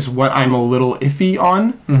point is what I'm a little iffy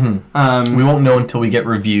on. Mm-hmm. We won't know until we get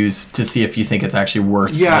reviews to see if you think it's actually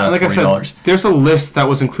worth like $40. I said, there's a list that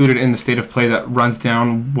was included in the State of Play that runs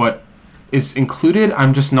down what is included.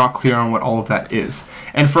 I'm just not clear on what all of that is.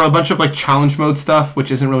 And for a bunch of challenge mode stuff,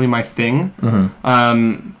 which isn't really my thing,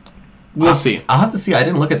 we'll see. I'll have to see. I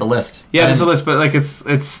didn't look at the list. Yeah, there's a list, but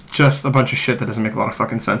it's just a bunch of shit that doesn't make a lot of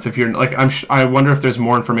fucking sense. If you're I wonder if there's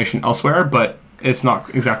more information elsewhere, but it's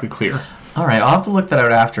not exactly clear. All right, I'll have to look that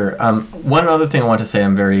out after. One other thing I want to say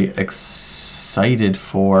I'm very excited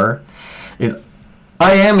for is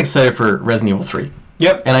I am excited for Resident Evil 3.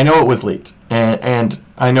 Yep. And I know it was leaked. And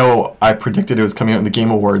I know I predicted it was coming out in the Game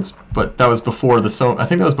Awards, but that was before I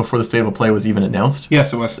think that was before the State of Play was even announced.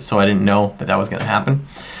 Yes, it was. So I didn't know that was going to happen.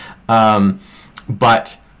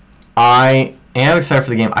 But I am excited for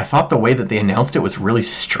the game. I thought the way that they announced it was really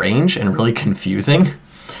strange and really confusing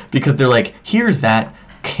because they're like, here's that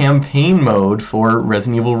campaign mode for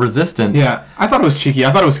Resident Evil Resistance. Yeah, I thought it was cheeky.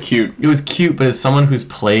 I thought it was cute. It was cute, but as someone who's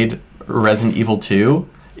played Resident Evil 2,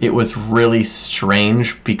 it was really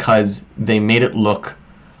strange because they made it look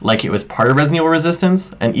like it was part of Resident Evil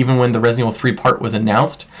Resistance, and even when the Resident Evil 3 part was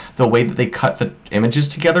announced, the way that they cut the images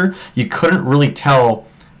together, you couldn't really tell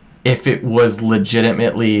if it was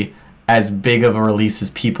legitimately as big of a release as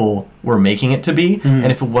people were making it to be. Mm-hmm.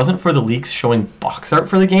 And if it wasn't for the leaks showing box art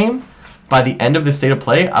for the game, by the end of the State of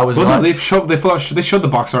Play, I was no, they showed the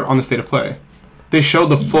box art on the State of Play. They showed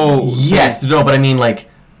the full... Yes, no, but I mean, like,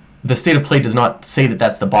 the State of Play does not say that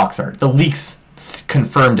that's the box art. The leaks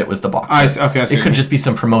confirmed it was the box art. I see. It could just be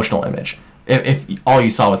some promotional image if all you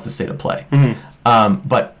saw was the State of Play. Mm-hmm.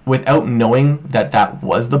 But without knowing that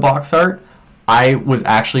was the box art, I was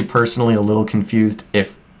actually personally a little confused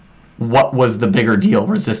what was the bigger deal,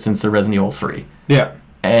 Resistance or Resident Evil 3. Yeah.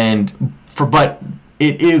 But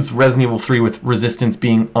it is Resident Evil 3 with Resistance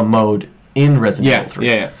being a mode in Resident Evil 3.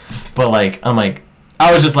 Yeah. But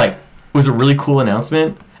I was just like, it was a really cool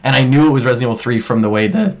announcement, and I knew it was Resident Evil 3 from the way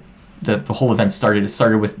the whole event started. It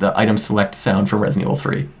started with the item select sound from Resident Evil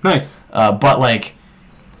 3. Nice. But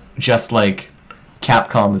just like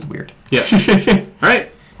Capcom is weird. Yeah. All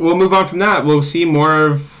right. We'll move on from that. We'll see more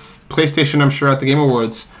of PlayStation, I'm sure, at the Game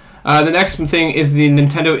Awards. The next thing is the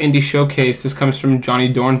Nintendo Indie Showcase. This comes from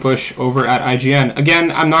Johnny Dornbush over at IGN.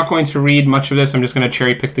 Again, I'm not going to read much of this. I'm just going to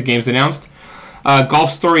cherry pick the games announced. Golf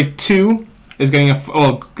Story 2 is getting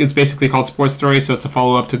it's basically called Sports Story, so it's a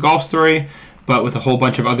follow-up to Golf Story, but with a whole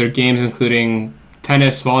bunch of other games, including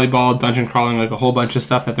tennis, volleyball, dungeon crawling, a whole bunch of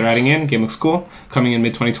stuff that they're adding in. Game looks cool. Coming in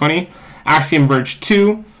mid-2020. Axiom Verge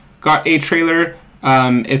 2 got a trailer.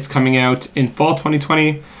 It's coming out in fall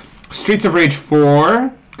 2020. Streets of Rage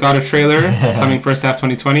 4 got a trailer coming first half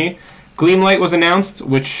 2020. Gleamlight was announced,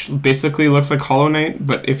 which basically looks like Hollow Knight,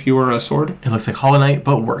 but if you were a sword. It looks like Hollow Knight,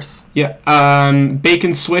 but worse. Yeah.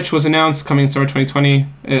 Bacon Switch was announced, coming in summer 2020.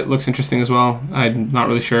 It looks interesting as well. I'm not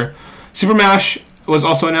really sure. Super Mash was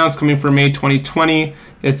also announced, coming for May 2020.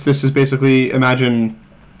 This is basically, imagine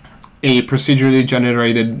a procedurally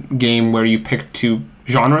generated game where you pick two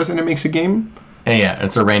genres and it makes a game. And yeah,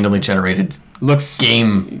 it's a randomly generated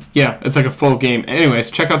game. Yeah, it's like a full game.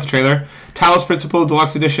 Anyways, check out the trailer. Talos Principle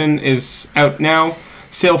Deluxe Edition is out now.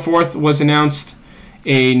 Sail Forth was announced,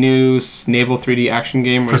 a new naval 3D action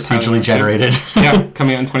game. Procedurally generated. Yeah,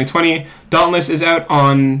 coming out in 2020. Dauntless is out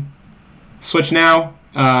on Switch now.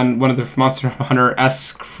 One of the Monster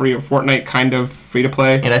Hunter-esque free Fortnite kind of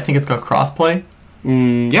free-to-play. And I think it's got cross-play?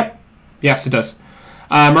 Yep. Yes, it does.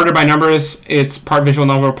 Murder by Numbers, it's part visual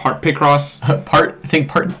novel, part Picross.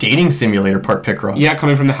 part dating simulator, part Picross. Yeah,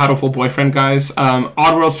 coming from the How to Full Boyfriend guys.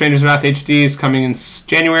 Oddworld Stranger's Wrath HD is coming in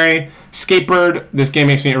January. Skatebird, this game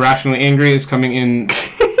makes me irrationally angry, is coming in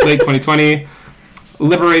late 2020.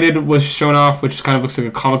 Liberated was shown off, which kind of looks like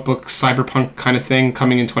a comic book cyberpunk kind of thing,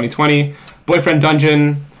 coming in 2020. Boyfriend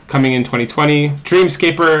Dungeon, coming in 2020.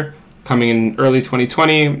 Dreamscaper, coming in early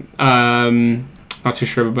 2020. Not too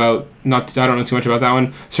sure about... I don't know too much about that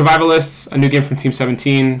one. Survivalists, a new game from Team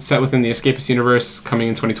 17, set within the Escapist universe, coming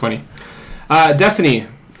in 2020. Destiny.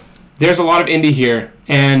 There's a lot of indie here,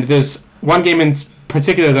 and there's one game in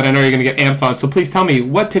particular that I know you're going to get amped on, so please tell me,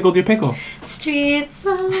 what tickled your pickle? Streets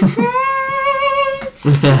of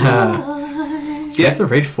Rage. Streets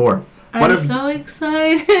of Rage 4. I'm so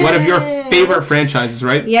excited. One of your favorite franchises,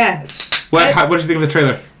 right? Yes. What did you think of the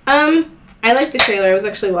trailer? I liked the trailer. I was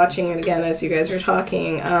actually watching it again as you guys were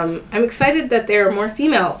talking. I'm excited that there are more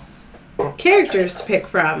female characters to pick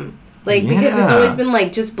from. Because it's always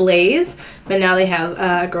been, just Blaze, but now they have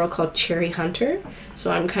a girl called Cherry Hunter.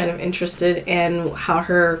 So I'm kind of interested in how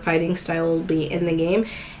her fighting style will be in the game.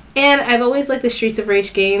 And I've always liked the Streets of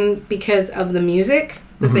Rage game because of the music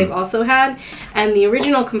that they've also had. And the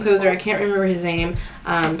original composer, I can't remember his name,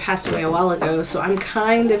 passed away a while ago. So I'm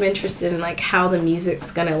kind of interested in how the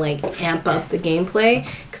music's gonna amp up the gameplay.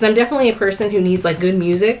 Because I'm definitely a person who needs good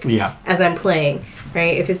music as I'm playing.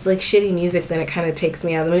 Right? If it's shitty music, then it kind of takes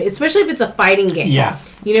me out of the mood. Especially if it's a fighting game. Yeah.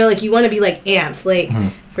 You know, you want to be amped.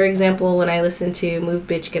 For example, when I listen to Move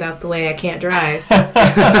Bitch Get Out the Way, I can't drive.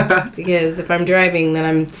 Because if I'm driving, then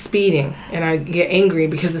I'm speeding. And I get angry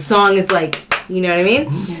because the song is like, you know what I mean?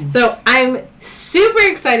 Ooh. So I'm super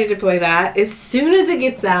excited to play that. As soon as it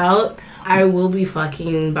gets out, I will be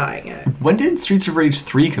fucking buying it. When did Streets of Rage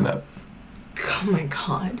 3 come out? Oh my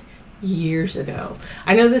god. Years ago.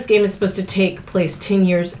 I know this game is supposed to take place 10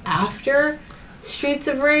 years after Streets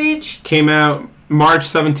of Rage. Came out March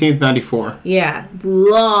 17th, 94. Yeah,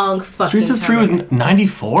 long fucking Streets of 3 was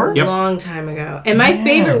 94? Yep. Long time ago. And my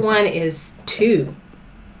favorite one is 2,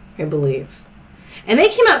 I believe. And they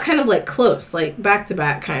came out kind of like close, like back to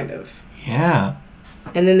back kind of. Yeah.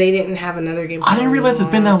 And then they didn't have another game. I didn't realize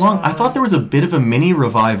it's been that long. I thought there was a bit of a mini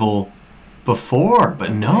revival before,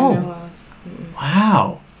 but no.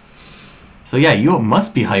 Wow. So yeah, you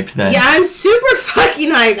must be hyped then. Yeah, I'm super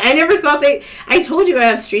fucking hyped. I never thought I told you I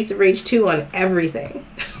have Streets of Rage 2 on everything.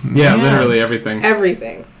 Yeah, literally everything.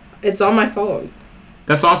 Everything. It's on my phone.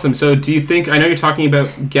 That's awesome. So do you think, I know you're talking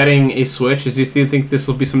about getting a Switch, do you think this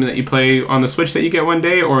will be something that you play on the Switch that you get one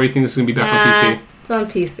day, or do you think this is going to be back on PC? It's on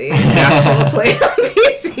PC. Yeah. We'll play it on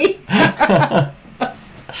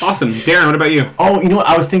PC. Awesome. Darren, what about you? Oh, you know what?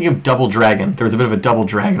 I was thinking of Double Dragon. There was a bit of a Double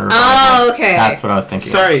Dragon revival. Oh, okay. That's what I was thinking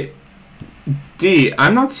of. Sorry. D,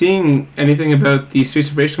 I'm not seeing anything about the Streets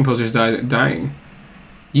of Rage composers dying.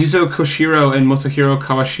 Yuzo Koshiro and Motohiro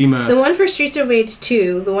Kawashima. The one for Streets of Rage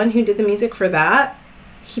 2, the one who did the music for that,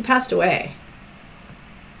 he passed away.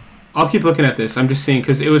 I'll keep looking at this. I'm just seeing,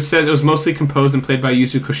 because it was said it was mostly composed and played by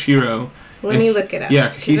Yuzo Koshiro. Let me look it up.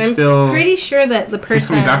 Yeah, he's I'm pretty sure that the person... He's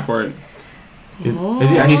coming back for it. Is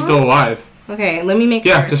he? Yeah, he's still alive. Okay, let me make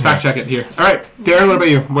sure. Yeah, just fact check it here. All right, Darren, what about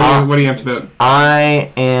you? What are you amped about?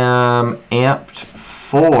 I am amped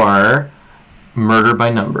for Murder by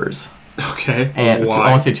Numbers. Okay. And why? so I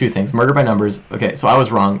want to say two things. Murder by Numbers. Okay, so I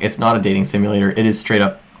was wrong. It's not a dating simulator. It is straight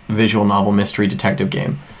up visual novel mystery detective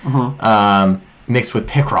game. Mixed with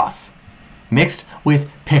Picross.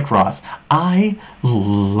 I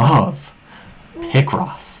love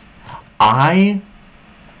Picross. I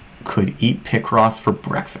could eat Picross for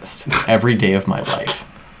breakfast every day of my life.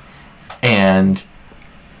 And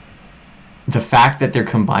the fact that they're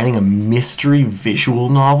combining a mystery visual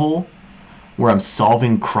novel where I'm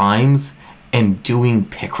solving crimes and doing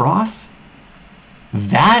Picross,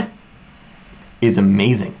 that is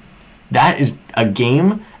amazing. That is a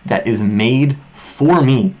game that is made for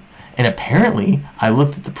me. And apparently, I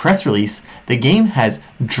looked at the press release, the game has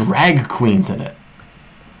drag queens in it.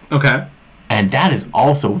 Okay. And that is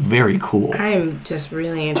also very cool. I'm just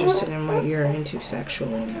really interested in what you're into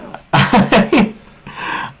sexually now.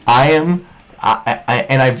 I am...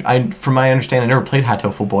 from my understanding, I never played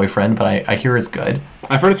Hatoful Boyfriend, but I hear it's good.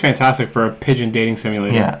 I've heard it's fantastic for a pigeon dating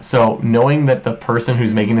simulator. Yeah, so knowing that the person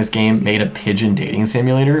who's making this game made a pigeon dating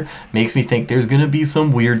simulator makes me think there's going to be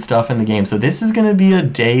some weird stuff in the game. So this is going to be a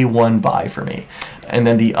day one buy for me. And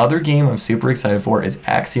then the other game I'm super excited for is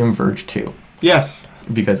Axiom Verge 2. Yes.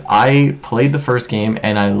 Because I played the first game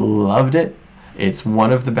and I loved it. It's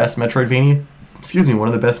one of the best Metroidvania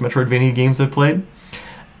games I've played.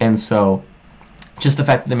 And so just the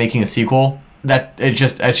fact that they're making a sequel,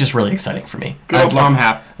 it's just really exciting for me. Good old Tom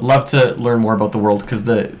Hap. I'd love to learn more about the world because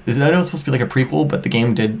I know it's supposed to be like a prequel, but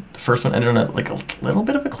the first one ended on a little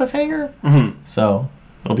bit of a cliffhanger. Mm-hmm. So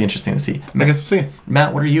it'll be interesting to see. I guess we'll see.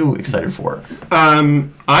 Matt, what are you excited for?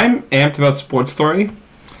 I'm amped about Sports Story.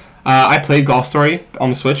 I played Golf Story on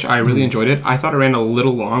the Switch. I really enjoyed it. I thought it ran a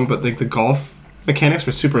little long, but the golf mechanics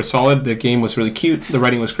were super solid. The game was really cute. The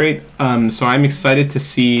writing was great. So I'm excited to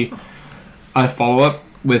see a follow-up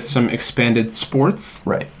with some expanded sports.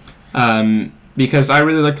 Right. Because I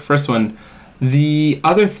really like the first one. The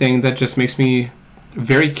other thing that just makes me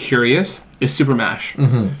very curious is Super Mash.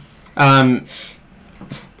 Mm-hmm.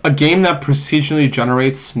 A game that procedurally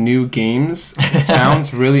generates new games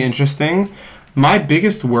sounds really interesting. My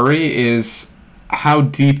biggest worry is how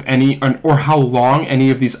deep or how long any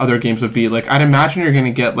of these other games would be. Like, I'd imagine you're going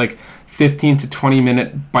to get, 15 to 20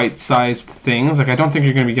 minute bite-sized things. I don't think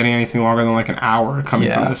you're going to be getting anything longer than, an hour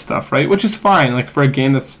coming from this stuff, right? Which is fine, for a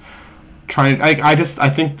game that's trying to... I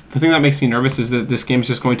think the thing that makes me nervous is that this game is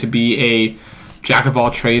just going to be a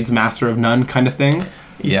jack-of-all-trades, master-of-none kind of thing.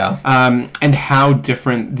 Yeah. And how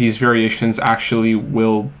different these variations actually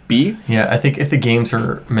will be. Yeah, I think if the games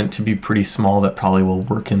are meant to be pretty small, that probably will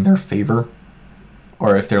work in their favor.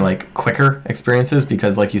 Or if they're quicker experiences,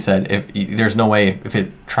 because like you said, there's no way if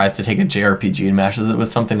it tries to take a JRPG and mashes it with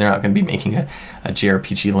something, they're not going to be making a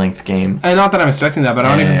JRPG length game. And not that I'm expecting that, but I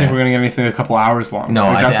don't even think we're going to get anything a couple hours long. No,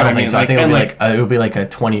 that's I don't what think so. I think it'll be like a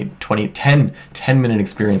 10 minute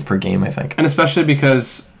experience per game, I think. And especially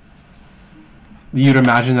because you'd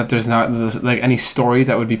imagine that there's not like any story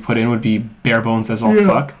that would be put in would be bare bones as all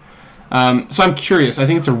fuck. So I'm curious. I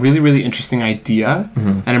think it's a really, really interesting idea,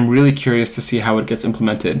 and I'm really curious to see how it gets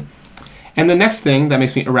implemented. And the next thing that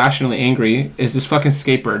makes me irrationally angry is this fucking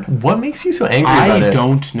skateboard. What makes you so angry about it? I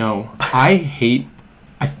don't know. I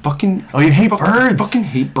fucking... Oh, you hate birds? I fucking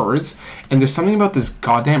hate birds. And there's something about this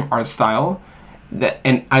goddamn art style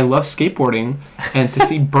and I love skateboarding, and to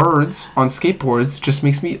see birds on skateboards just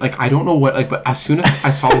makes me, like, I don't know what, like, but as soon as I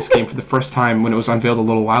saw this game for the first time when it was unveiled a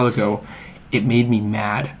little while ago, it made me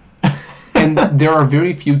mad. And there are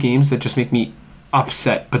very few games that just make me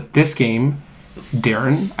upset, but this game,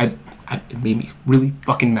 Darren, it made me really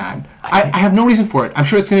fucking mad. I have no reason for it. I'm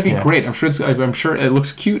sure it's going to be great. I'm sure it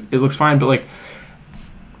looks cute. It looks fine, but like,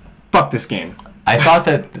 fuck this game. I thought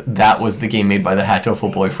that was the game made by the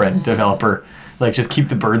Hatoful Boyfriend developer. Like, just keep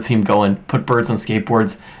the bird theme going. Put birds on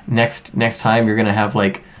skateboards. Next time, you're going to have,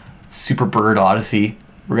 like, Super Bird Odyssey.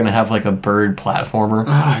 We're going to have, like, a bird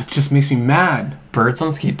platformer. It just makes me mad. Birds on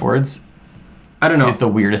skateboards, I don't know, is the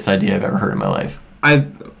weirdest idea I've ever heard in my life.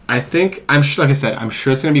 I think, like I said, I'm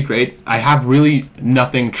sure it's going to be great. I have really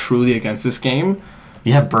nothing truly against this game.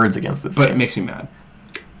 You have birds against this but game. It makes me mad.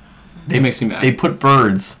 It makes me mad. They put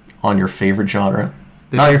birds on your favorite genre.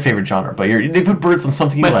 Not your favorite genre, but they put birds on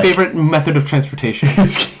something you like. My favorite method of transportation.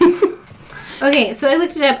 Okay, so I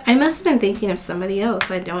looked it up. I must have been thinking of somebody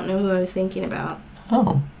else. I don't know who I was thinking about.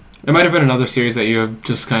 Oh. It might have been another series that you have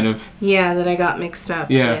just kind of... Yeah, that I got mixed up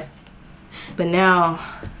with. But now...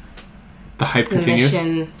 The hype continues? The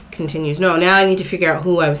mission continues. No, now I need to figure out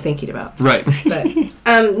who I was thinking about. Right.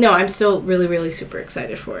 But, no, I'm still really, really super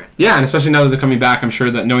excited for it. Yeah, and especially now that they're coming back, I'm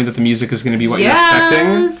sure that knowing that the music is going to be what you're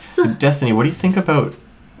expecting. Destiny, what do you think about...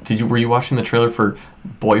 Were you watching the trailer for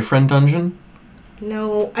Boyfriend Dungeon?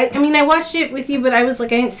 No. I mean, I watched it with you, but I was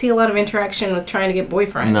like, I didn't see a lot of interaction with trying to get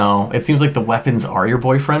boyfriends. No. It seems like the weapons are your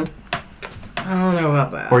boyfriend. I don't know about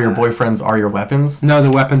that. Or your boyfriends are your weapons. No, the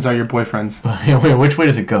weapons are your boyfriends. Wait, which way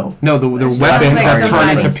does it go? No, the weapons like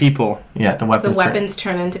turn into people. Yeah, the weapons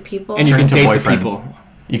turn into people. And you can date the people.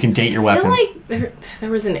 You can date your I feel weapons. like there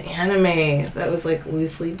was an anime that was like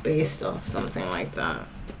loosely based off something like that.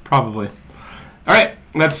 Probably. All right,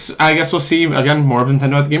 I guess we'll see, again, more of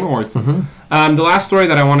Nintendo at the Game Awards. Mm-hmm. The last story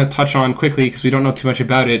that I want to touch on quickly, because we don't know too much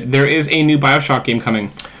about it, there is a new Bioshock game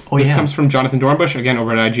coming. This comes from Jonathan Dornbush, again,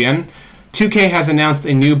 over at IGN. 2K has announced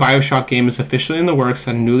a new Bioshock game is officially in the works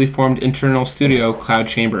at a newly formed internal studio, Cloud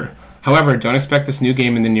Chamber. However, don't expect this new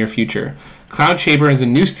game in the near future. Cloud Chamber is a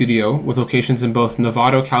new studio with locations in both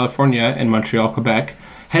Novato, California and Montreal, Quebec,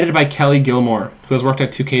 headed by Kelly Gilmore, who has worked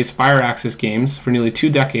at 2K's Fire Axis games for nearly 2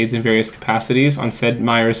 decades in various capacities on Sid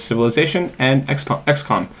Meier's Civilization and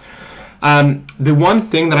XCOM. The one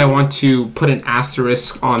thing that I want to put an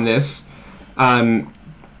asterisk on this,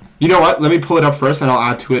 you know what? Let me pull it up first and I'll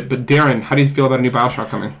add to it. But Darren, how do you feel about a new Bioshock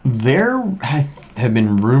coming? There have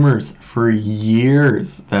been rumors for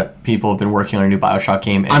years that people have been working on a new Bioshock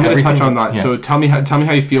game. And I'm going to touch on that. Yeah. So tell me how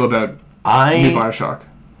you feel about new Bioshock.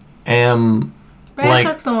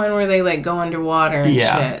 Bioshock's the one where they like go underwater and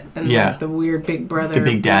shit. And like, the weird big brother. The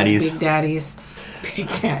big daddies. Big daddies. Big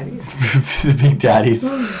daddies. The big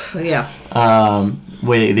daddies. Yeah.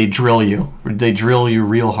 Wait, they drill you. They drill you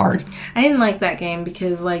real hard. I didn't like that game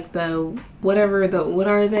because like what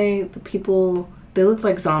are they? The people, they look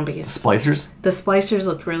like zombies. Splicers? The splicers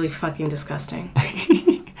looked really fucking disgusting.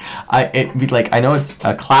 I know it's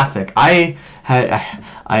a classic. I had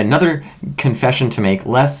another confession to make,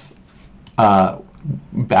 less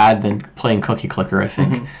bad than playing Cookie Clicker, I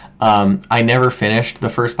think. Mm-hmm. I never finished the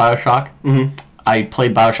first Bioshock. Mm-hmm. I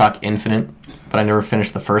played Bioshock Infinite, but I never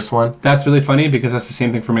finished the first one. That's really funny because that's the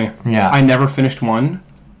same thing for me. Yeah. I never finished 1,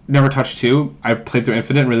 never touched 2. I played through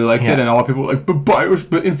Infinite and really liked it, and a lot of people were like,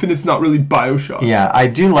 but Infinite's not really Bioshock. Yeah, I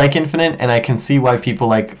do like Infinite, and I can see why people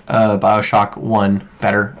like Bioshock 1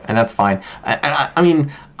 better, and that's fine. I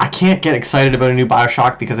mean, I can't get excited about a new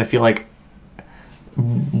Bioshock because I feel like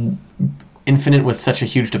Infinite was such a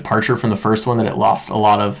huge departure from the first one that it lost a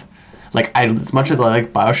lot of... as much as I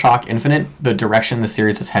like Bioshock Infinite, the direction the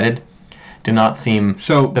series was headed did not seem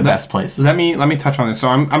the best place. Let me touch on this. So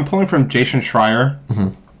I'm pulling from Jason Schreier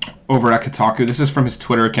over at Kotaku. This is from his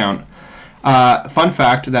Twitter account. Fun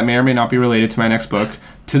fact that may or may not be related to my next book.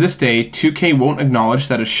 To this day, 2K won't acknowledge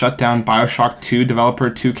that it shut down Bioshock 2 developer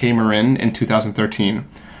 2K Marin in 2013.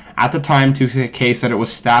 At the time, 2K said it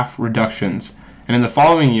was staff reductions. And in the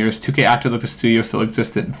following years, 2K acted like the studio still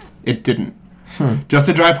existed. It didn't. Just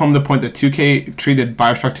to drive home the point that 2K treated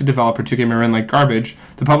Bioshock 2 developer 2K Marin like garbage,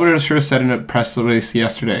 the publisher said in a press release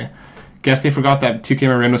yesterday. Guess they forgot that 2K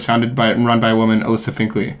Marin was founded and run by a woman, Alyssa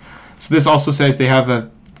Finkley. So this also says they have a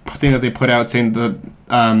thing that they put out saying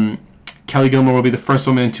that Kelly Gilmore will be the first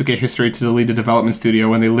woman in 2K history to lead a development studio,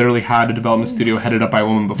 when they literally had a development studio headed up by a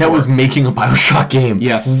woman before. That was making a Bioshock game.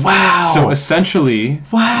 Yes. Wow. So essentially,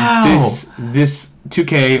 this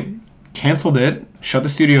 2K canceled it, shut the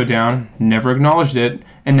studio down, never acknowledged it,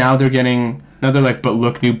 and now they're like, but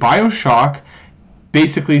look, new Bioshock,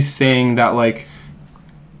 basically saying that like,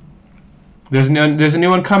 there's a new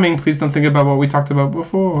one coming. Please don't think about what we talked about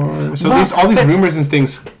before. So all these rumors and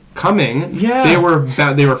things coming. Yeah.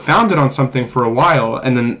 They were founded on something for a while,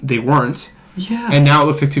 and then they weren't. Yeah. And now it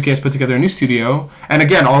looks like 2K has put together a new studio. And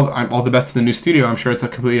again, all the best to the new studio. I'm sure it's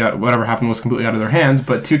whatever happened was completely out of their hands.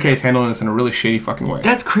 But 2K is handling this in a really shady fucking way.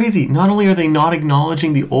 That's crazy. Not only are they not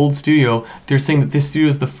acknowledging the old studio, they're saying that this studio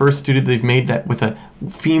is the first studio they've made that with a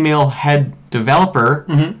female head developer.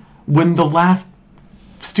 Mm-hmm. When the last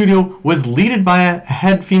studio was leaded by a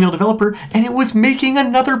head female developer, and it was making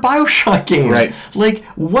another Bioshock game. Right. Like,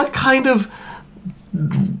 what kind of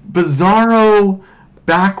bizarro,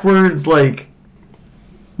 backwards, like,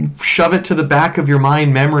 shove it to the back of your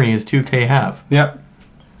mind memory is 2K have? Yep.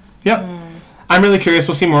 I'm really curious.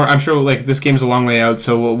 We'll see more. I'm sure like this game's a long way out,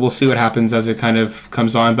 so we'll see what happens as it kind of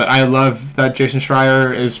comes on. But I love that Jason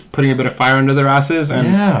Schreier is putting a bit of fire under their asses,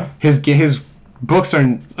 and his books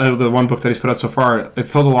are the one book that he's put out so far.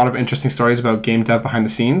 It's told a lot of interesting stories about game dev behind the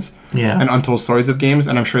scenes, and untold stories of games.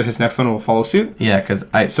 And I'm sure his next one will follow suit. Yeah, because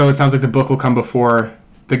so it sounds like the book will come before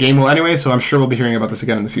the game will anyway. So I'm sure we'll be hearing about this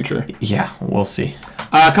again in the future. Yeah, we'll see.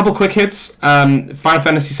 A couple quick hits. Final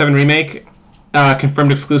Fantasy VII Remake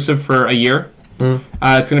confirmed exclusive for a year.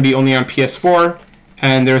 It's going to be only on PS4,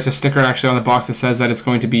 and there's a sticker actually on the box that says that it's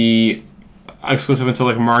going to be exclusive until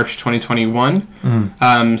like March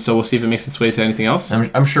 2021. So we'll see if it makes its way to anything else.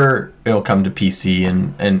 I'm sure it'll come to PC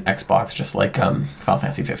and Xbox, just like Final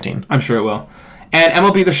Fantasy 15. I'm sure it will. And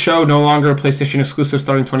MLB The Show, no longer a PlayStation exclusive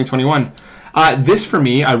starting 2021. This for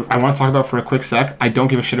me, I want to talk about for a quick sec. I don't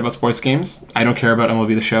give a shit about sports games. I don't care about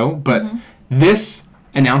MLB The Show, but this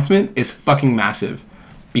announcement is fucking massive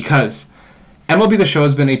because MLB The Show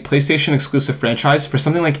has been a PlayStation exclusive franchise for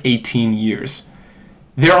something like 18 years.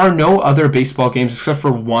 There are no other baseball games except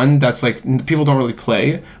for one that's like people don't really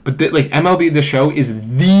play, but like MLB The Show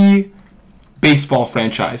is the baseball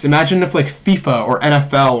franchise. Imagine if like FIFA or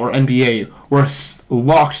NFL or NBA were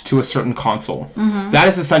locked to a certain console. That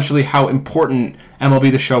is essentially how important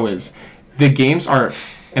MLB The Show is. The games are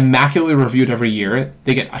immaculately reviewed every year.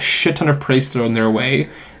 They get a shit ton of praise thrown their way.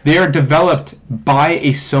 They are developed by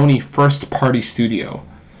a Sony first-party studio,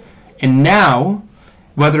 and now,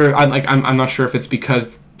 whether I'm not sure if it's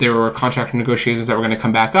because there were contract negotiations that were going to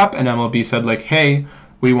come back up, and MLB said like, hey,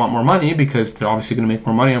 we want more money because they're obviously going to make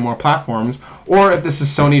more money on more platforms, or if this is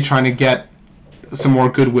Sony trying to get some more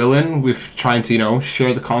goodwill in with trying to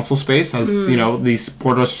share the console space as these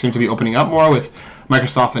borders seem to be opening up more with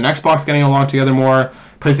Microsoft and Xbox getting along together more.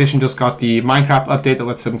 PlayStation just got the Minecraft update that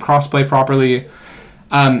lets them crossplay properly.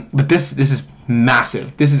 But this is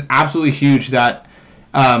massive. This is absolutely huge that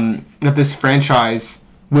this franchise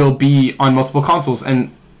will be on multiple consoles.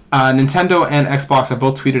 And Nintendo and Xbox have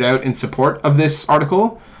both tweeted out in support of this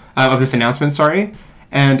article, of this announcement, sorry.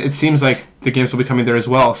 And it seems like the games will be coming there as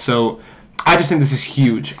well. So I just think this is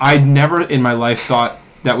huge. I never in my life thought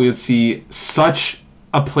that we would see such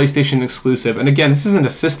a PlayStation exclusive. And again, this isn't a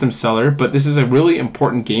system seller, but this is a really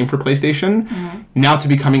important game for PlayStation now to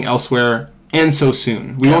be coming elsewhere and so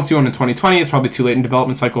soon. We won't see one in 2020. It's probably too late in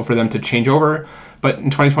development cycle for them to change over. But in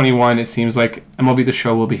 2021, it seems like MLB The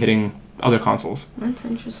Show will be hitting other consoles. That's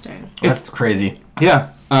interesting. That's crazy. Yeah.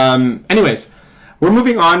 Anyways, we're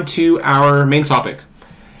moving on to our main topic.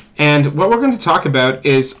 And what we're going to talk about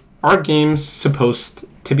is, are games supposed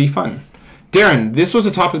to be fun? Darren, this was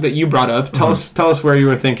a topic that you brought up. Tell us where you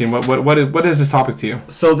were thinking. What is this topic to you?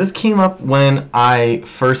 So this came up when I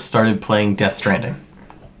first started playing Death Stranding,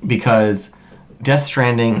 because Death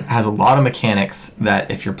Stranding has a lot of mechanics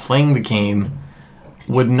that, if you're playing the game,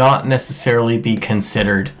 would not necessarily be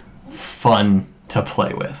considered fun to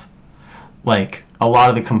play with. Like, a lot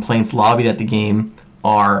of the complaints lobbied at the game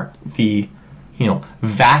are the,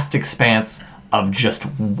 vast expanse of just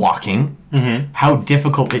walking, how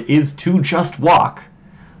difficult it is to just walk.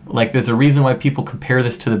 Like, there's a reason why people compare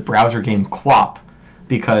this to the browser game Quap,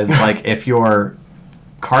 because, like, if your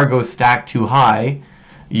car goes stacked too high,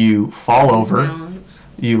 you fall over,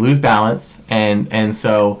 you lose balance, and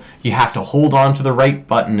so you have to hold on to the right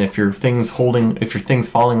button if your thing's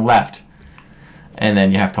falling left, and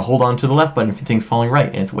then you have to hold on to the left button if your thing's falling right,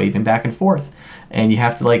 and it's waving back and forth, and you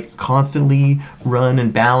have to like constantly run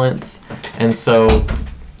and balance, and so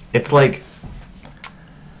it's like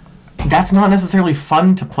that's not necessarily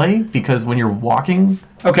fun to play, because when you're walking,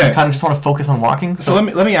 Okay. You kind of just want to focus on walking. So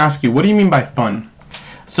let me ask you, what do you mean by fun?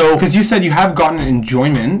 So, because you said you have gotten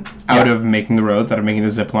enjoyment out of making the roads, out of making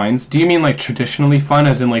the zip lines. Do you mean like traditionally fun,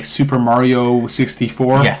 as in like Super Mario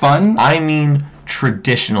 64 fun? I mean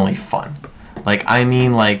traditionally fun. Like, I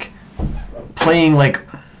mean like playing like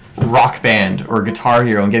Rock Band or Guitar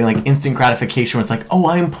Hero and getting like instant gratification where it's like, oh,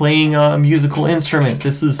 I'm playing a musical instrument.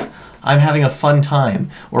 I'm having a fun time.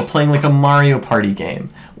 Or playing like a Mario Party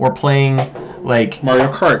game. Or playing like Mario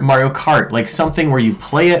Kart. Like something where you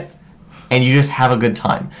play it and you just have a good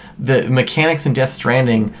time. The mechanics in Death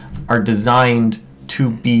Stranding are designed to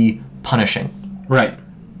be punishing. Right.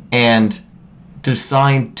 And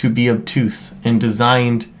designed to be obtuse and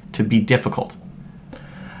designed to be difficult.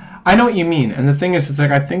 I know what you mean. And the thing is, it's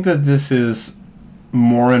like, I think that this is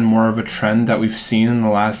more and more of a trend that we've seen in the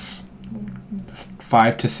last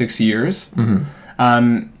 5 to 6 years.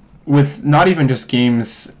 With not even just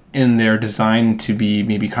games in their design to be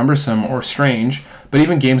maybe cumbersome or strange, but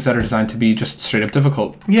even games that are designed to be just straight up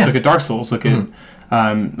difficult. Yeah. Look at Dark Souls. Look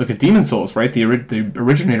at Demon Souls, right? The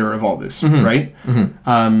originator of all this, right?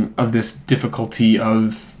 Of this difficulty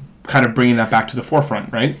of kind of bringing that back to the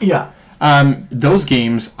forefront, right? Yeah. Those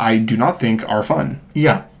games I do not think are fun.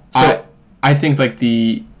 Yeah. So, I think like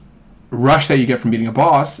the rush that you get from beating a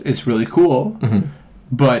boss is really cool,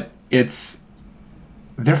 but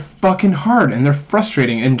they're fucking hard and they're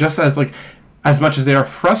frustrating. And just as much as they are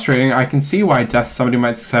frustrating, I can see why somebody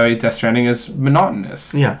might say Death Stranding is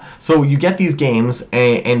monotonous. Yeah. So you get these games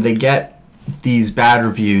and they get these bad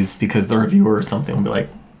reviews because the reviewer or something will be like,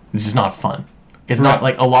 it's just not fun. It's not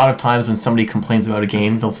like a lot of times when somebody complains about a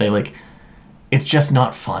game, they'll say like, it's just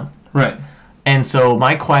not fun. Right. And so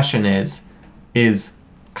my question is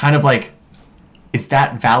kind of like, is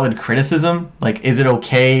that valid criticism? Like, is it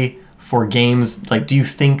okay for games, like, do you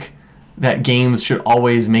think that games should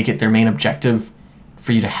always make it their main objective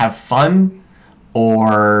for you to have fun?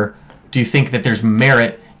 Or do you think that there's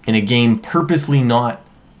merit in a game purposely not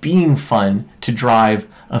being fun to drive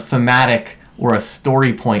a thematic or a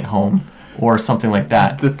story point home or something like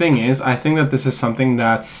that? The thing is, I think that this is something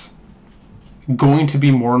that's going to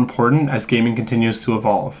be more important as gaming continues to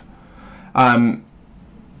evolve.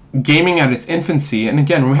 Gaming at its infancy, and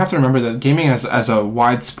again, we have to remember that gaming as a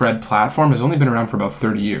widespread platform has only been around for about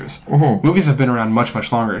 30 years. Movies have been around much,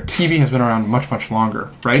 much longer. TV has been around much, much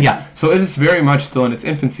longer, right? Yeah. So it is very much still in its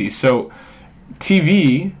infancy. So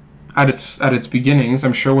TV, at its beginnings,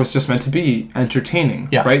 I'm sure was just meant to be entertaining,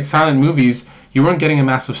 right? Silent movies, you weren't getting a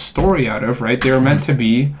massive story out of, right? They were meant to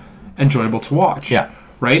be enjoyable to watch,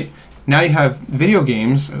 right? Now you have video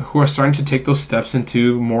games who are starting to take those steps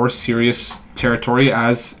into more serious territory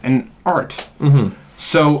as an art.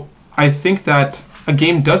 So I think that a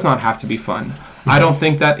game does not have to be fun. I don't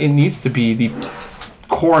think that it needs to be the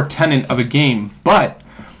core tenet of a game. But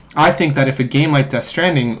I think that if a game like Death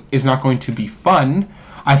Stranding is not going to be fun,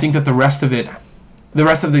 I think that the rest of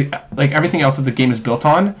like everything else that the game is built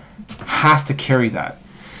on has to carry that.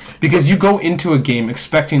 Because you go into a game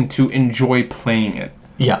expecting to enjoy playing it.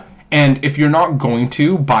 Yeah. And if you're not going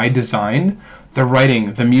to, by design, the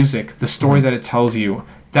writing, the music, the story that it tells you,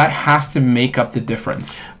 that has to make up the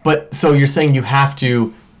difference. But so you're saying you have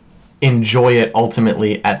to enjoy it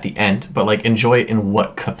ultimately at the end, but like enjoy it in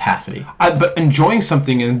what capacity? But enjoying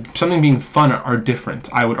something and something being fun are different,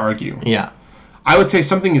 I would argue. Yeah. I would say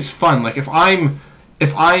something is fun. Like if I'm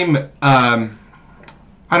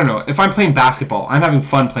I don't know, if I'm playing basketball, I'm having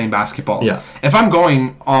fun playing basketball. Yeah. If I'm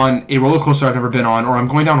going on a roller coaster I've never been on, or I'm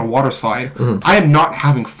going down a water slide, I am not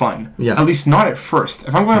having fun. Yeah. At least not at first.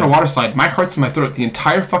 If I'm going on a water slide, my heart's in my throat the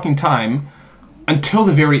entire fucking time until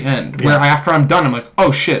the very end. Where after I'm done, I'm like,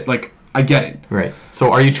 oh shit, like, I get it. Right.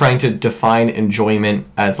 So are you trying to define enjoyment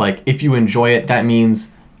as like, if you enjoy it, that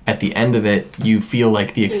means at the end of it, you feel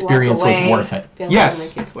like the experience was worth it.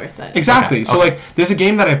 Yes. Like it's worth it. Exactly. Okay. So, like, there's a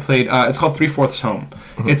game that I played. It's called 3/4 Home.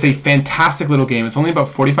 It's a fantastic little game. It's only about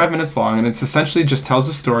 45 minutes long, and it's essentially just tells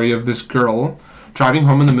the story of this girl driving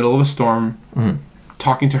home in the middle of a storm,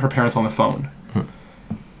 talking to her parents on the phone.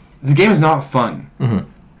 The game is not fun.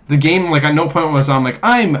 The game, like, at no point was I'm like,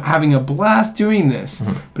 I'm having a blast doing this.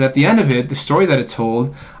 But at the end of it, the story that it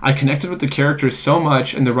told, I connected with the characters so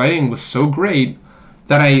much, and the writing was so great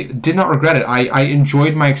that I did not regret it. I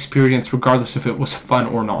enjoyed my experience regardless if it was fun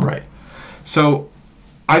or not. Right. So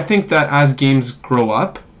I think that as games grow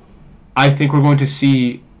up, I think we're going to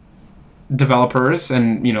see developers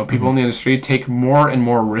and people in the industry take more and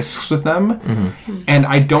more risks with them. And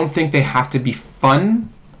I don't think they have to be fun.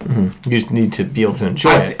 You just need to be able to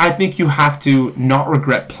enjoy it. I think you have to not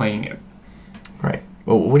regret playing it. Right.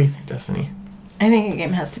 Well, what do you think, Destiny? I think a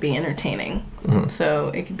game has to be entertaining. So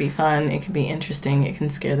it could be fun, it could be interesting, it can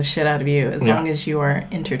scare the shit out of you as long as you are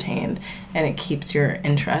entertained and it keeps your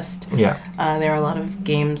interest. Yeah. There are a lot of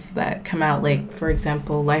games that come out, like, for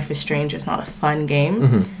example, Life is Strange is not a fun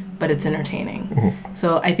game, but it's entertaining.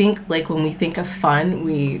 So I think, like, when we think of fun,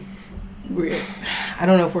 I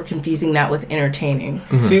don't know if we're confusing that with entertaining.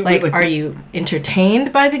 See, like, are you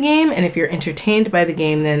entertained by the game? And if you're entertained by the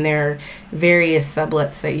game, then there are various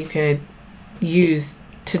sublets that you could use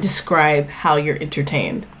to describe how you're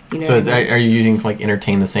entertained. You know So are you using, like,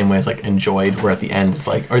 entertain the same way as, like, enjoyed, where at the end it's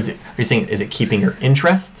like, or are you saying, is it keeping your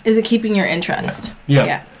interest? Is it keeping your interest?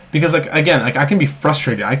 Yeah. Because, like, again, like, I can be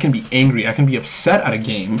frustrated, I can be angry, I can be upset at a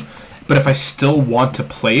game, but if I still want to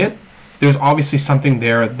play it, there's obviously something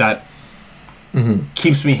there that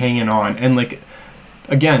keeps me hanging on. And, like,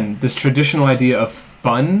 again, this traditional idea of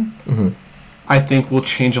fun, I think will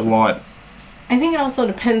change a lot. I think it also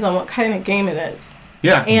depends on what kind of game it is.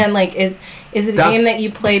 Yeah. And, like, is it a game that you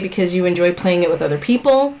play because you enjoy playing it with other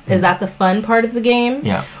people? Is that the fun part of the game?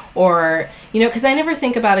 Yeah. Or, you know, because I never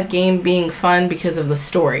think about a game being fun because of the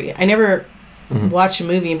story. I never watch a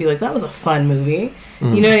movie and be like, that was a fun movie.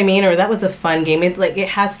 You know what I mean? Or that was a fun game. It's like, it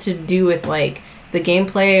has to do with, like, the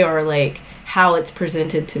gameplay or, like, how it's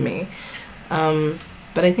presented to me.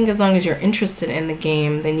 But I think as long as you're interested in the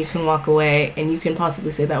game, then you can walk away and you can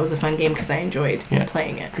possibly say that was a fun game because I enjoyed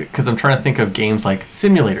playing it. Because I'm trying to think of games like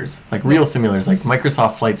simulators, like real simulators, like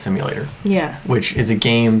Microsoft Flight Simulator. Yeah. Which is a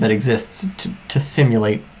game that exists to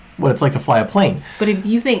simulate what it's like to fly a plane. But if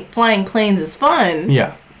you think flying planes is fun,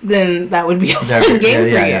 then that would be a game fun for you.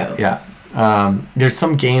 Yeah. There's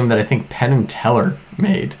some game that I think Penn and Teller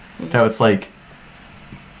made that it's like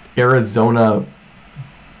Arizona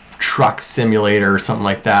truck simulator or something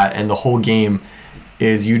like that, and the whole game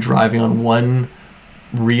is you driving on one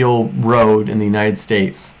real road in the United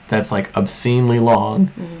States that's like obscenely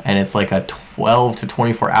long, and it's like a 12 to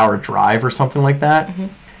 24 hour drive or something like that,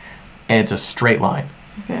 and it's a straight line.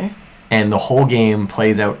 Okay. And the whole game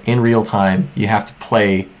plays out in real time. You have to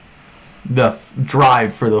play the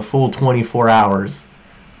drive for the full 24 hours.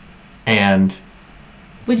 And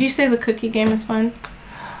would you say the cookie game is fun?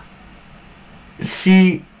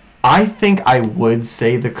 See, I think I would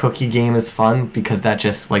say the cookie game is fun because that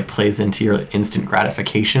just, like, plays into your instant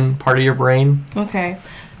gratification part of your brain. Okay.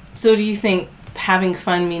 So do you think having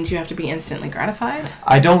fun means you have to be instantly gratified?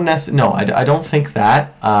 I don't I don't think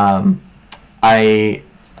that. I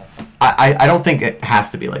don't think it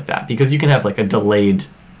has to be like that because you can have, like, a delayed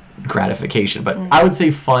gratification. But I would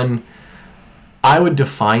say fun, I would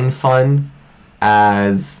define fun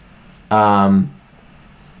as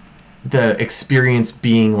the experience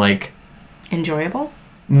being, like... enjoyable?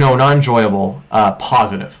 No, not enjoyable.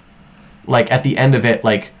 Positive. Like, at the end of it,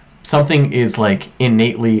 like, something is, like,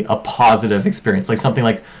 innately a positive experience. Like, something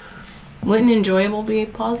like... Wouldn't enjoyable be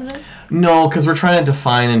positive? No, because we're trying to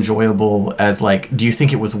define enjoyable as, like, do you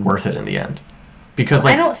think it was worth it in the end? Because,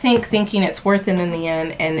 like... I don't think thinking it's worth it in the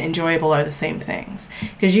end and enjoyable are the same things.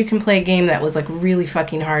 Because you can play a game that was, like, really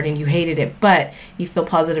fucking hard and you hated it, but you feel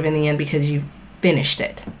positive in the end because you finished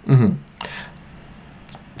it. The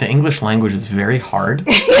English language is very hard.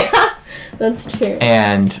 Yeah, that's true.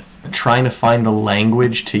 And trying to find the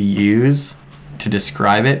language to use to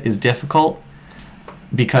describe it is difficult.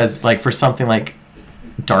 Because, like, for something like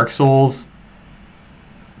Dark Souls,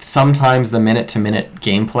 sometimes the minute-to-minute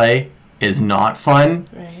gameplay is not fun.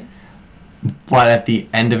 Right. But at the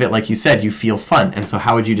end of it, like you said, you feel fun. And so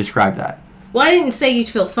how would you describe that? Well, I didn't say you'd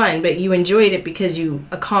feel fun, but you enjoyed it because you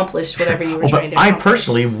accomplished whatever you were trying to accomplish. I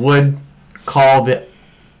personally would call the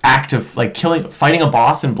act of, like, fighting a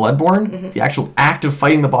boss in Bloodborne, the actual act of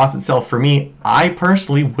fighting the boss itself, for me, I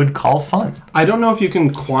personally would call fun. I don't know if you can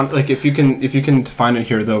if you can define it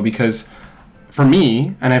here though, because for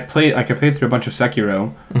me, and I played through a bunch of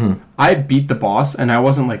Sekiro, I beat the boss and I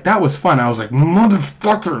wasn't like, that was fun. I was like,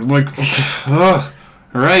 motherfucker, like, ugh.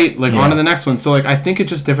 Right, like, on to the next one. So, like, I think it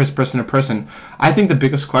just differs person to person. I think the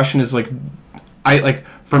biggest question is, like,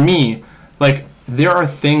 for me, like, there are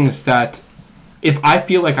things that if I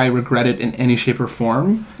feel like I regret it in any shape or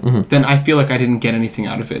form, then I feel like I didn't get anything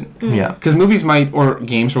out of it. Yeah. Because movies or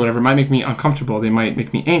games or whatever might make me uncomfortable. They might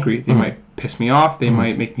make me angry. They might piss me off. They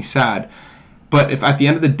might make me sad. But if at the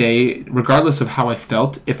end of the day, regardless of how I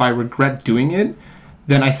felt, if I regret doing it,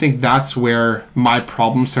 then I think that's where my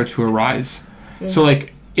problems start to arise. So,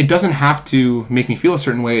 like, it doesn't have to make me feel a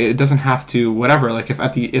certain way. It doesn't have to whatever. Like,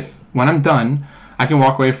 if when I'm done, I can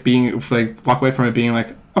walk away from it being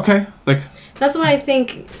like, okay, like, That's why I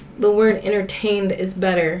think the word entertained is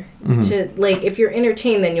better. To like, if you're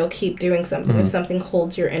entertained, then you'll keep doing something. If something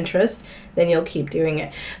holds your interest, then you'll keep doing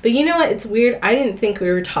it. But you know what? It's weird. I didn't think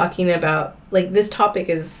we were talking about, like, this topic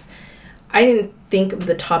is... I didn't think of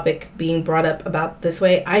the topic being brought up about this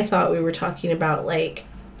way. I thought we were talking about, like,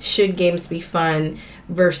 should games be fun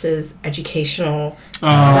versus educational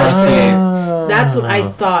versus... That's what I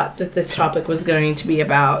thought that this topic was going to be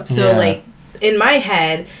about. So, like, in my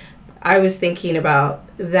head, I was thinking about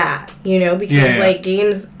that, you know, because like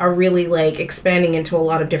games are really like expanding into a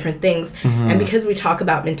lot of different things, and because we talk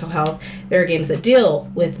about mental health, there are games that deal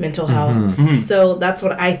with mental health. So that's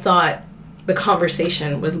what I thought the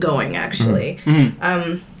conversation was going, actually.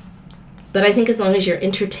 But I think as long as you're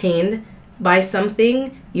entertained by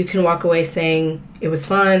something, you can walk away saying it was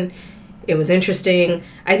fun, it was interesting.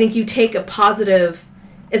 I think you take a positive,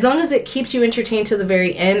 as long as it keeps you entertained to the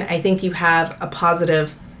very end, I think you have a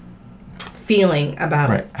positive feeling about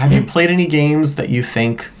it. Have you played any games that you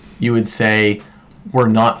think you would say were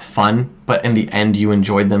not fun, but in the end you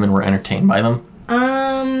enjoyed them and were entertained by them?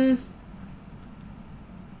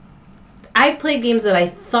 I've played games that I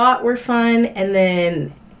thought were fun, and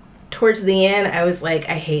then towards the end I was like,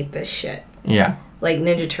 I hate this shit. Yeah. Like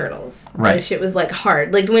Ninja Turtles. Right. This shit was like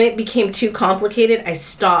hard. Like when it became too complicated, I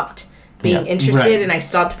stopped being interested and I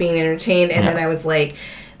stopped being entertained, and then I was like,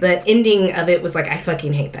 the ending of it was like, I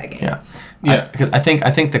fucking hate that game. Yeah, because I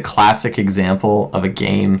think the classic example of a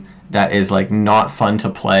game that is like not fun to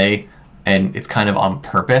play and it's kind of on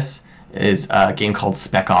purpose is a game called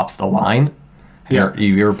Spec Ops: The Line. Have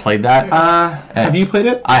you ever played that? Have you played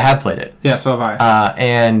it? I have played it. Yeah, so have I.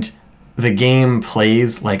 And the game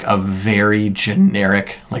plays like a very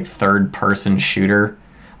generic like third-person shooter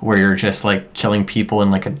where you're just like killing people in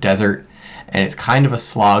like a desert, and it's kind of a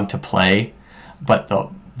slog to play, but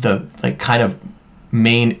the like kind of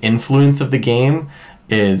main influence of the game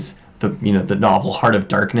is the novel Heart of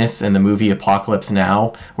Darkness and the movie Apocalypse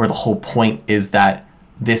Now, where the whole point is that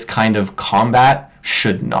this kind of combat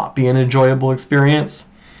should not be an enjoyable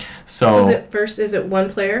experience. So is it one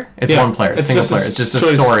player? It's one player. It's single player. It's just a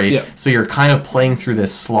story. Yeah. So you're kind of playing through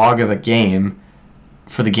this slog of a game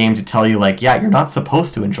for the game to tell you, like, yeah, you're not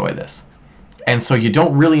supposed to enjoy this. And so you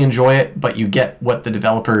don't really enjoy it, but you get what the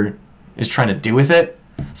developer is trying to do with it.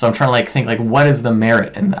 So I'm trying to like think like, what is the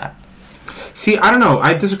merit in that? See, I don't know.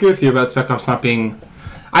 I disagree with you about Spec Ops not being...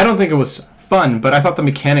 I don't think it was fun, but I thought the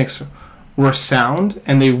mechanics were sound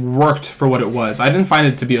and they worked for what it was. I didn't find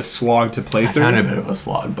it to be a slog to play through. I found it a bit of a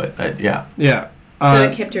slog, but yeah. Yeah. So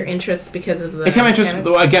it kept your interest because of the... It kept my interest...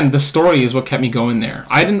 Again, the story is what kept me going there.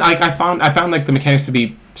 I found like the mechanics to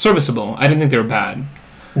be serviceable. I didn't think they were bad.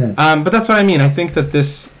 But that's what I mean. I think that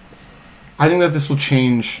this will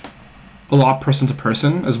change a lot person to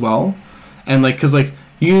person as well. And like, because like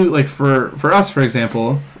you, like for us, for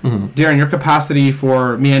example, Darren, your capacity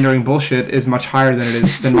for meandering bullshit is much higher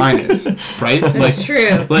than mine is, right? That's like,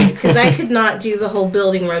 true. Like, because I could not do the whole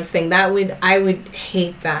building roads thing. I would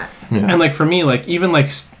hate that. Yeah. And like for me, like even like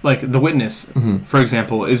The Witness, for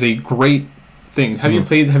example, is a great thing. Have you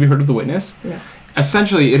heard of The Witness? No.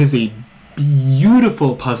 Essentially, it is a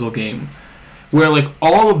beautiful puzzle game where like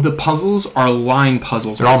all of the puzzles are line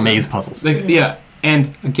puzzles. They're all maze puzzles. Like, yeah,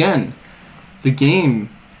 and again, the game,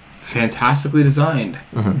 fantastically designed,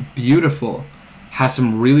 beautiful, has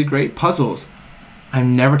some really great puzzles.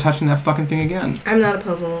 I'm never touching that fucking thing again. I'm not a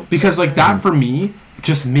puzzle. Because like that for me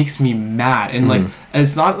just makes me mad, and like and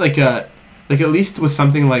it's not like at least with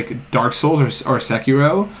something like Dark Souls or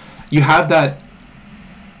Sekiro, you have that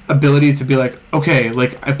ability to be like, okay,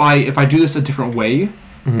 like if I do this a different way,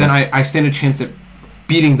 then I stand a chance at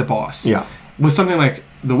beating the boss. Yeah. With something like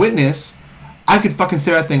The Witness, I could fucking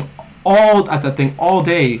stare at that thing all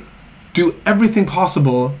day, do everything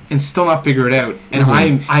possible, and still not figure it out. And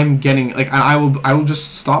I'm getting like I will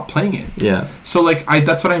just stop playing it. Yeah. So like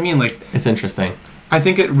that's what I mean. Like it's interesting. I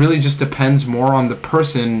think it really just depends more on the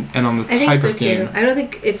person and on the type of game. I don't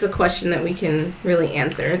think it's a question that we can really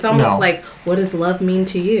answer. It's almost like, what does love mean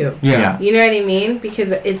to you? Yeah. You know what I mean?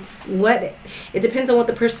 Because it depends on what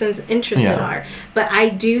the person's interested are. But I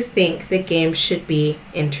do think that games should be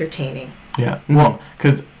entertaining. Yeah. Well,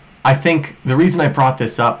 because I think the reason I brought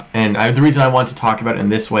this up, and the reason I want to talk about it in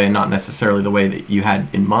this way and not necessarily the way that you had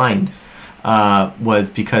in mind, was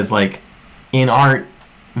because like in art,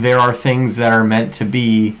 there are things that are meant to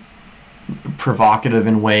be provocative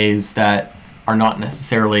in ways that are not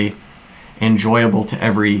necessarily enjoyable to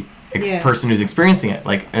every person who's experiencing it.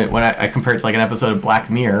 Like when I compare it to like an episode of Black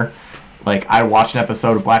Mirror, like I watch an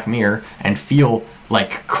episode of Black Mirror and feel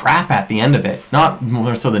like crap at the end of it. Not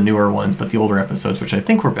more so the newer ones, but the older episodes, which I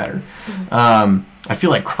think were better. I feel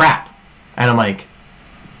like crap And I'm like,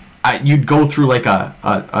 you'd go through like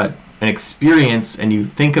an experience, and you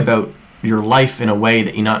think about your life in a way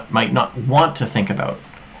that you might not want to think about,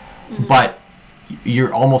 but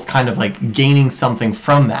you're almost kind of like gaining something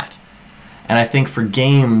from that. And I think for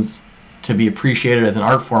games to be appreciated as an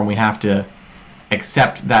art form, we have to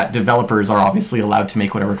accept that developers are obviously allowed to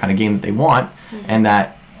make whatever kind of game that they want, and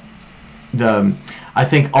that I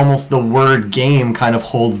think almost the word game kind of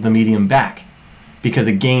holds the medium back, because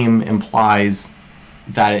a game implies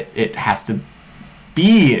that it has to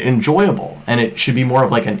be enjoyable, and it should be more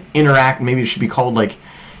of like an maybe it should be called like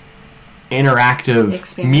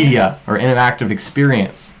interactive media or interactive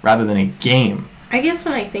experience rather than a game. I guess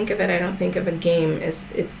when I think of it, I don't think of a game as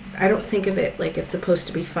I don't think of it like it's supposed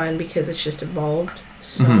to be fun, because it's just evolved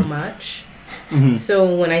so much.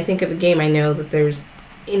 So when I think of a game, I know that there's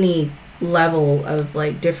any level of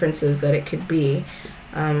like differences that it could be.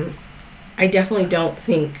 I definitely don't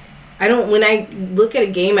think when I look at a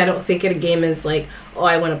game, I don't think of a game as like, oh,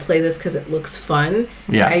 I want to play this because it looks fun.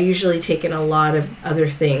 Yeah. I usually take in a lot of other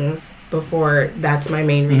things before that's my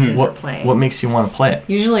main reason for playing. What makes you want to play it?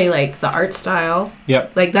 Usually like the art style.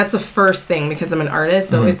 Yep. Like that's the first thing, because I'm an artist.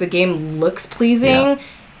 So if the game looks pleasing,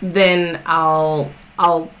 then I'll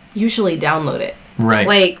usually download it. Right.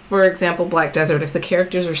 Like, for example, Black Desert, if the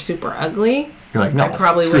characters are super ugly, you're like, no, I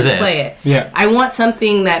probably screw wouldn't this. play it. Yeah. I want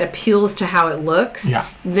something that appeals to how it looks. Yeah.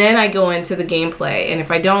 Then I go into the gameplay. And if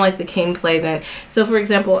I don't like the gameplay, then... So, for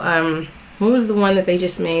example, what was the one that they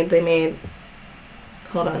just made? They made...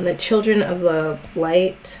 Hold on. The Children of the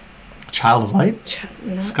Light. Child of Light?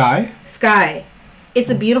 Sky? It's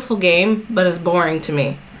a beautiful game, but it's boring to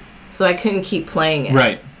me. So I couldn't keep playing it.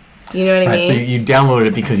 Right. You know what I mean? So you downloaded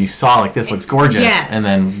it because you saw, like, this looks gorgeous. Yes. And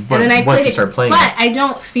then, I once you start playing but I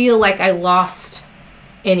don't feel like I lost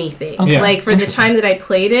anything. Okay. Yeah. Like, for the time that I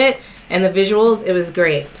played it and the visuals, it was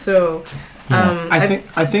great. So,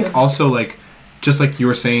 I think also, like, just like you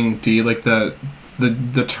were saying, Dee, like, the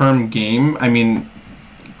term game, I mean,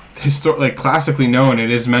 like, classically known,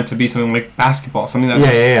 it is meant to be something like basketball, something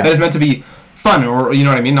that is meant to be fun, or you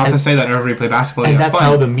know what I mean? Not to say that everybody play basketball. And that's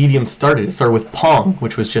how the medium started. It started with Pong,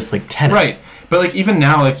 which was just like tennis. Right. But like even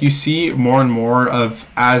now, like you see more and more of,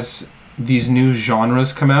 as these new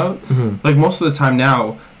genres come out, like most of the time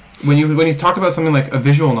now, when you talk about something like a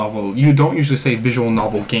visual novel, you don't usually say visual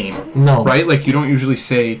novel game. No. Right? Like you don't usually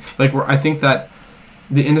say, like, I think that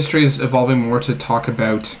the industry is evolving more to talk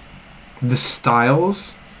about the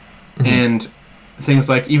styles and things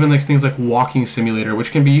like walking simulator,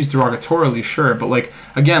 which can be used derogatorily, sure, but like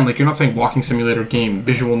again, like you're not saying walking simulator game,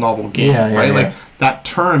 visual novel game, right? Like that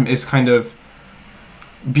term is kind of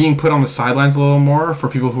being put on the sidelines a little more for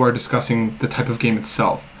people who are discussing the type of game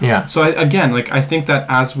itself. Yeah. So I think that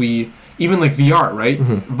as we even like VR, right?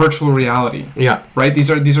 Virtual reality. Yeah. Right?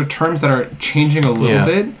 These are terms that are changing a little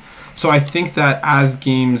bit. So I think that as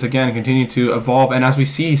games, again, continue to evolve, and as we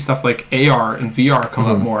see stuff like AR and VR come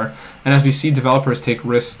up more, and as we see developers take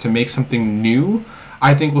risks to make something new,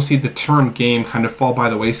 I think we'll see the term game kind of fall by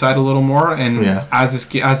the wayside a little more. And as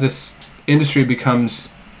this industry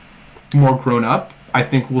becomes more grown up, I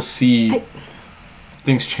think we'll see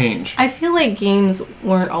things change. I feel like games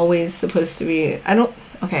weren't always supposed to be...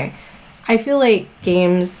 I feel like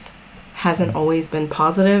games hasn't always been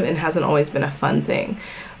positive and hasn't always been a fun thing.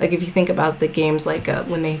 Like, if you think about the games, like,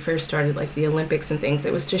 when they first started, like, the Olympics and things,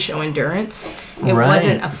 it was to show endurance. It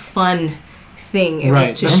wasn't a fun thing. It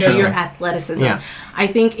was to show your athleticism. Yeah. I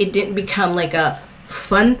think it didn't become, like, a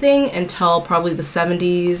fun thing until probably the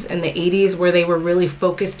 70s and the 80s, where they were really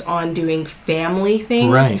focused on doing family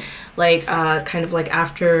things. Right. Like, kind of like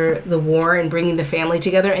after the war and bringing the family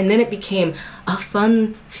together. And then it became a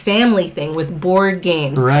fun family thing with board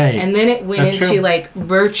games. Right. And then it went into, like,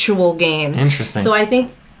 virtual games. Interesting. So I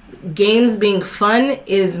think games being fun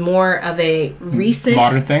is more of a recent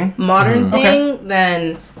modern thing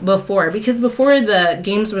than before, because before the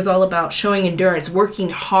games was all about showing endurance, working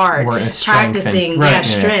hard, practicing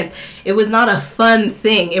strength. It was not a fun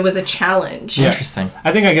thing, it was a challenge. Interesting.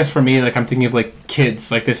 I guess for me, like, I'm thinking of like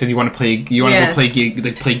kids, like they said, you want to go play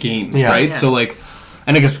games, right? Yes. So like,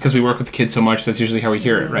 and I guess because we work with kids so much, that's usually how we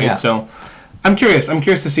hear it, right? So I'm curious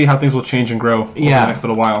to see how things will change and grow over the next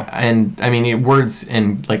little while. And I mean, words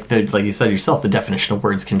and like you said yourself, the definition of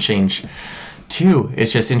words can change too.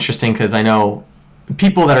 It's just interesting because I know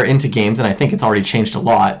people that are into games, and I think it's already changed a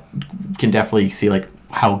lot, can definitely see like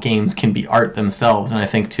how games can be art themselves. And I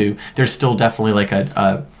think too, there's still definitely like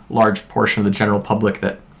a large portion of the general public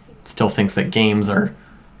that still thinks that games are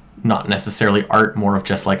not necessarily art, more of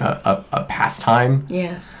just like a pastime.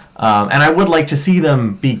 Yes. And I would like to see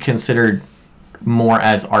them be considered more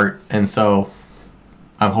as art, and so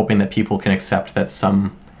I'm hoping that people can accept that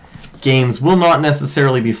some games will not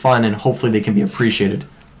necessarily be fun, and hopefully they can be appreciated.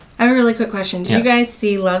 I have a really quick question. Did you guys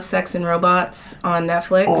see Love, Sex, and Robots on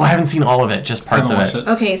Netflix? Oh, I haven't seen all of it, just parts of it.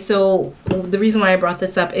 Okay, so the reason why I brought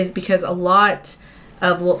this up is because a lot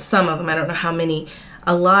of, well, some of them, I don't know how many,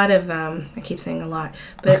 a lot of, I keep saying a lot,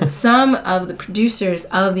 but some of the producers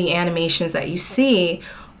of the animations that you see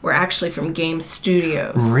were actually from game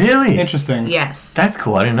studios. Really? Interesting. Yes. That's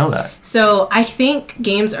cool. I didn't know that. So I think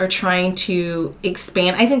games are trying to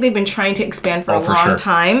expand. I think they've been trying to expand for a long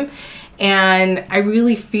time. And I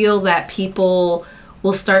really feel that people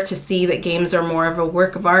will start to see that games are more of a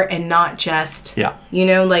work of art and not just, you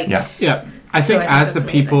know, like... Yeah. I think as the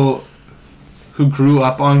people who grew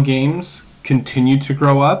up on games continue to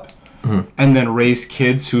grow up and then raise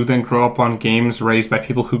kids who then grow up on games raised by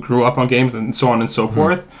people who grew up on games and so on and so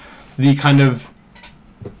forth, the kind of...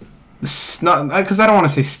 not because I don't want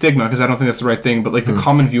to say stigma, because I don't think that's the right thing, but like the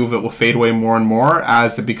common view of it will fade away more and more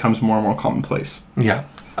as it becomes more and more commonplace.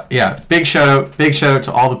 Yeah, big shout out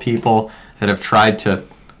to all the people that have tried to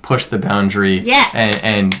push the boundary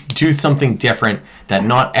and do something different that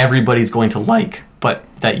not everybody's going to like, but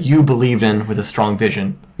that you believed in with a strong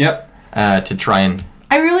vision. To try and...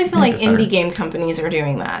 I really feel like indie game companies are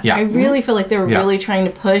doing that. I really feel like they're really trying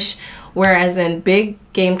to push, whereas in big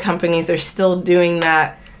game companies are still doing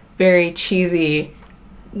that very cheesy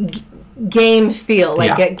game feel,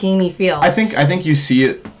 like gamey feel. I think you see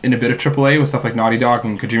it in a bit of AAA with stuff like Naughty Dog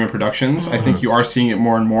and Kojima Productions. I think you are seeing it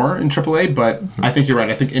more and more in AAA, but I think you're right.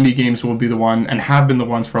 I think indie games will be the one, and have been the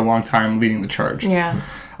ones for a long time, leading the charge.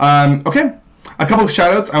 Okay. A couple of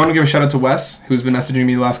shout-outs. I want to give a shout-out to Wes, who's been messaging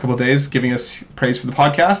me the last couple of days, giving us praise for the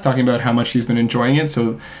podcast, talking about how much he's been enjoying it.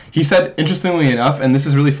 So he said, interestingly enough, and this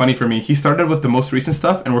is really funny for me, he started with the most recent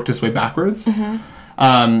stuff and worked his way backwards.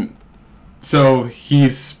 So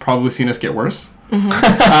he's probably seen us get worse.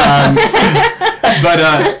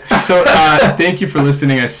 Thank you for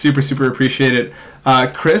listening. I super, super appreciate it.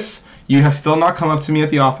 Chris, you have still not come up to me at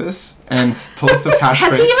the office and told us of cash.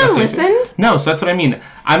 Has he even listened? No, so that's what I mean.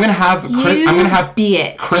 I'm gonna have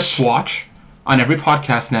Chris watch on every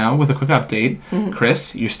podcast now with a quick update.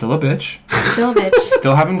 Chris, you're still a bitch. Still a bitch.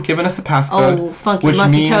 Still haven't given us the passcode. Oh, funky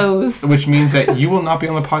monkey toes. Which means that you will not be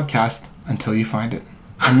on the podcast until you find it.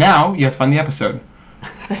 And now you have to find the episode.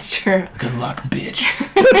 That's true. Good luck, bitch.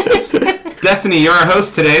 Destiny, you're our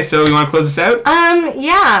host today, so you want to close this out?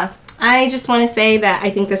 Yeah. I just want to say that I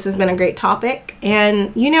think this has been a great topic.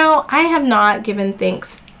 And, you know, I have not given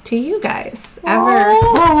thanks to you guys ever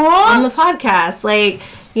on the podcast. Like,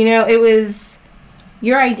 you know, it was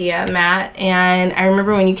your idea, Matt, and I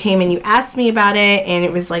remember when you came and you asked me about it, and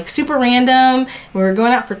it was like super random. We were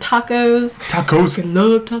going out for tacos. I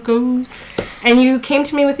love tacos. And you came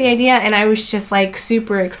to me with the idea, and I was just like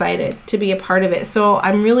super excited to be a part of it. So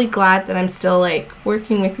I'm really glad that I'm still like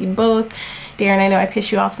working with you both. Darren, I know I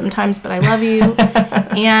piss you off sometimes, but I love you.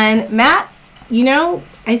 And Matt, you know,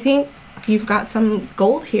 I think you've got some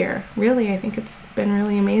gold here. Really, I think it's been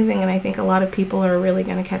really amazing, and I think a lot of people are really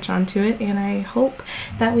going to catch on to it, and I hope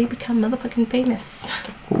that we become motherfucking famous.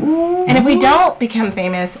 Ooh. And if we don't become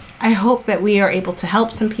famous, I hope that we are able to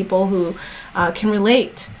help some people who can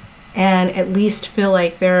relate and at least feel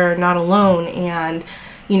like they're not alone, and,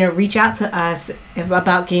 you know, reach out to us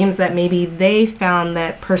about games that maybe they found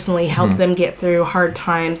that personally helped them get through hard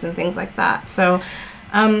times and things like that. So,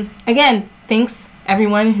 again, thanks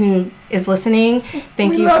everyone who is listening.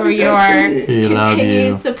 Thank you for your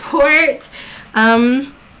continued support.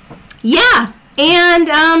 Yeah.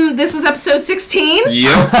 And this was episode 16.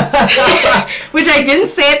 Yep. Which I didn't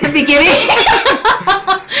say at the beginning.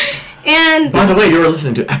 And by the way, you were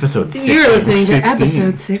listening to episode 16. You were listening to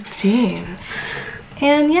episode 16.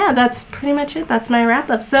 And yeah, that's pretty much it. That's my wrap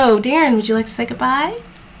up. So, Darren, would you like to say goodbye?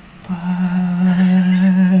 Bye.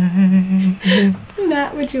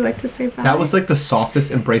 Matt, would you like to say bye? That was like the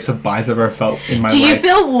softest embrace of byes I've ever felt in my life. Do you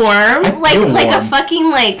feel warm? Like a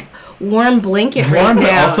fucking warm blanket right now.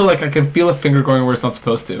 But also like I can feel a finger going where it's not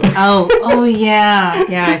supposed to. Oh yeah.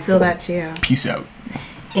 Yeah, I feel that too. Peace out.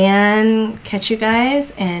 And catch you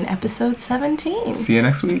guys in episode 17. See you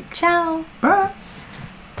next week. Ciao. Bye.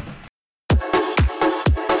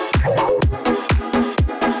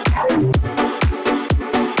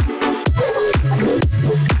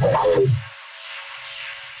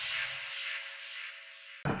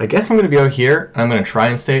 I guess I'm going to be out here, and I'm going to try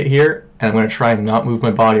and stay here, and I'm going to try and not move my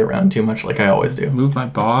body around too much like I always do. Move my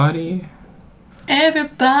body?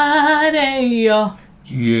 Everybody, yeah.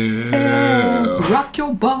 Rock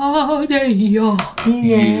your body,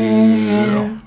 yeah.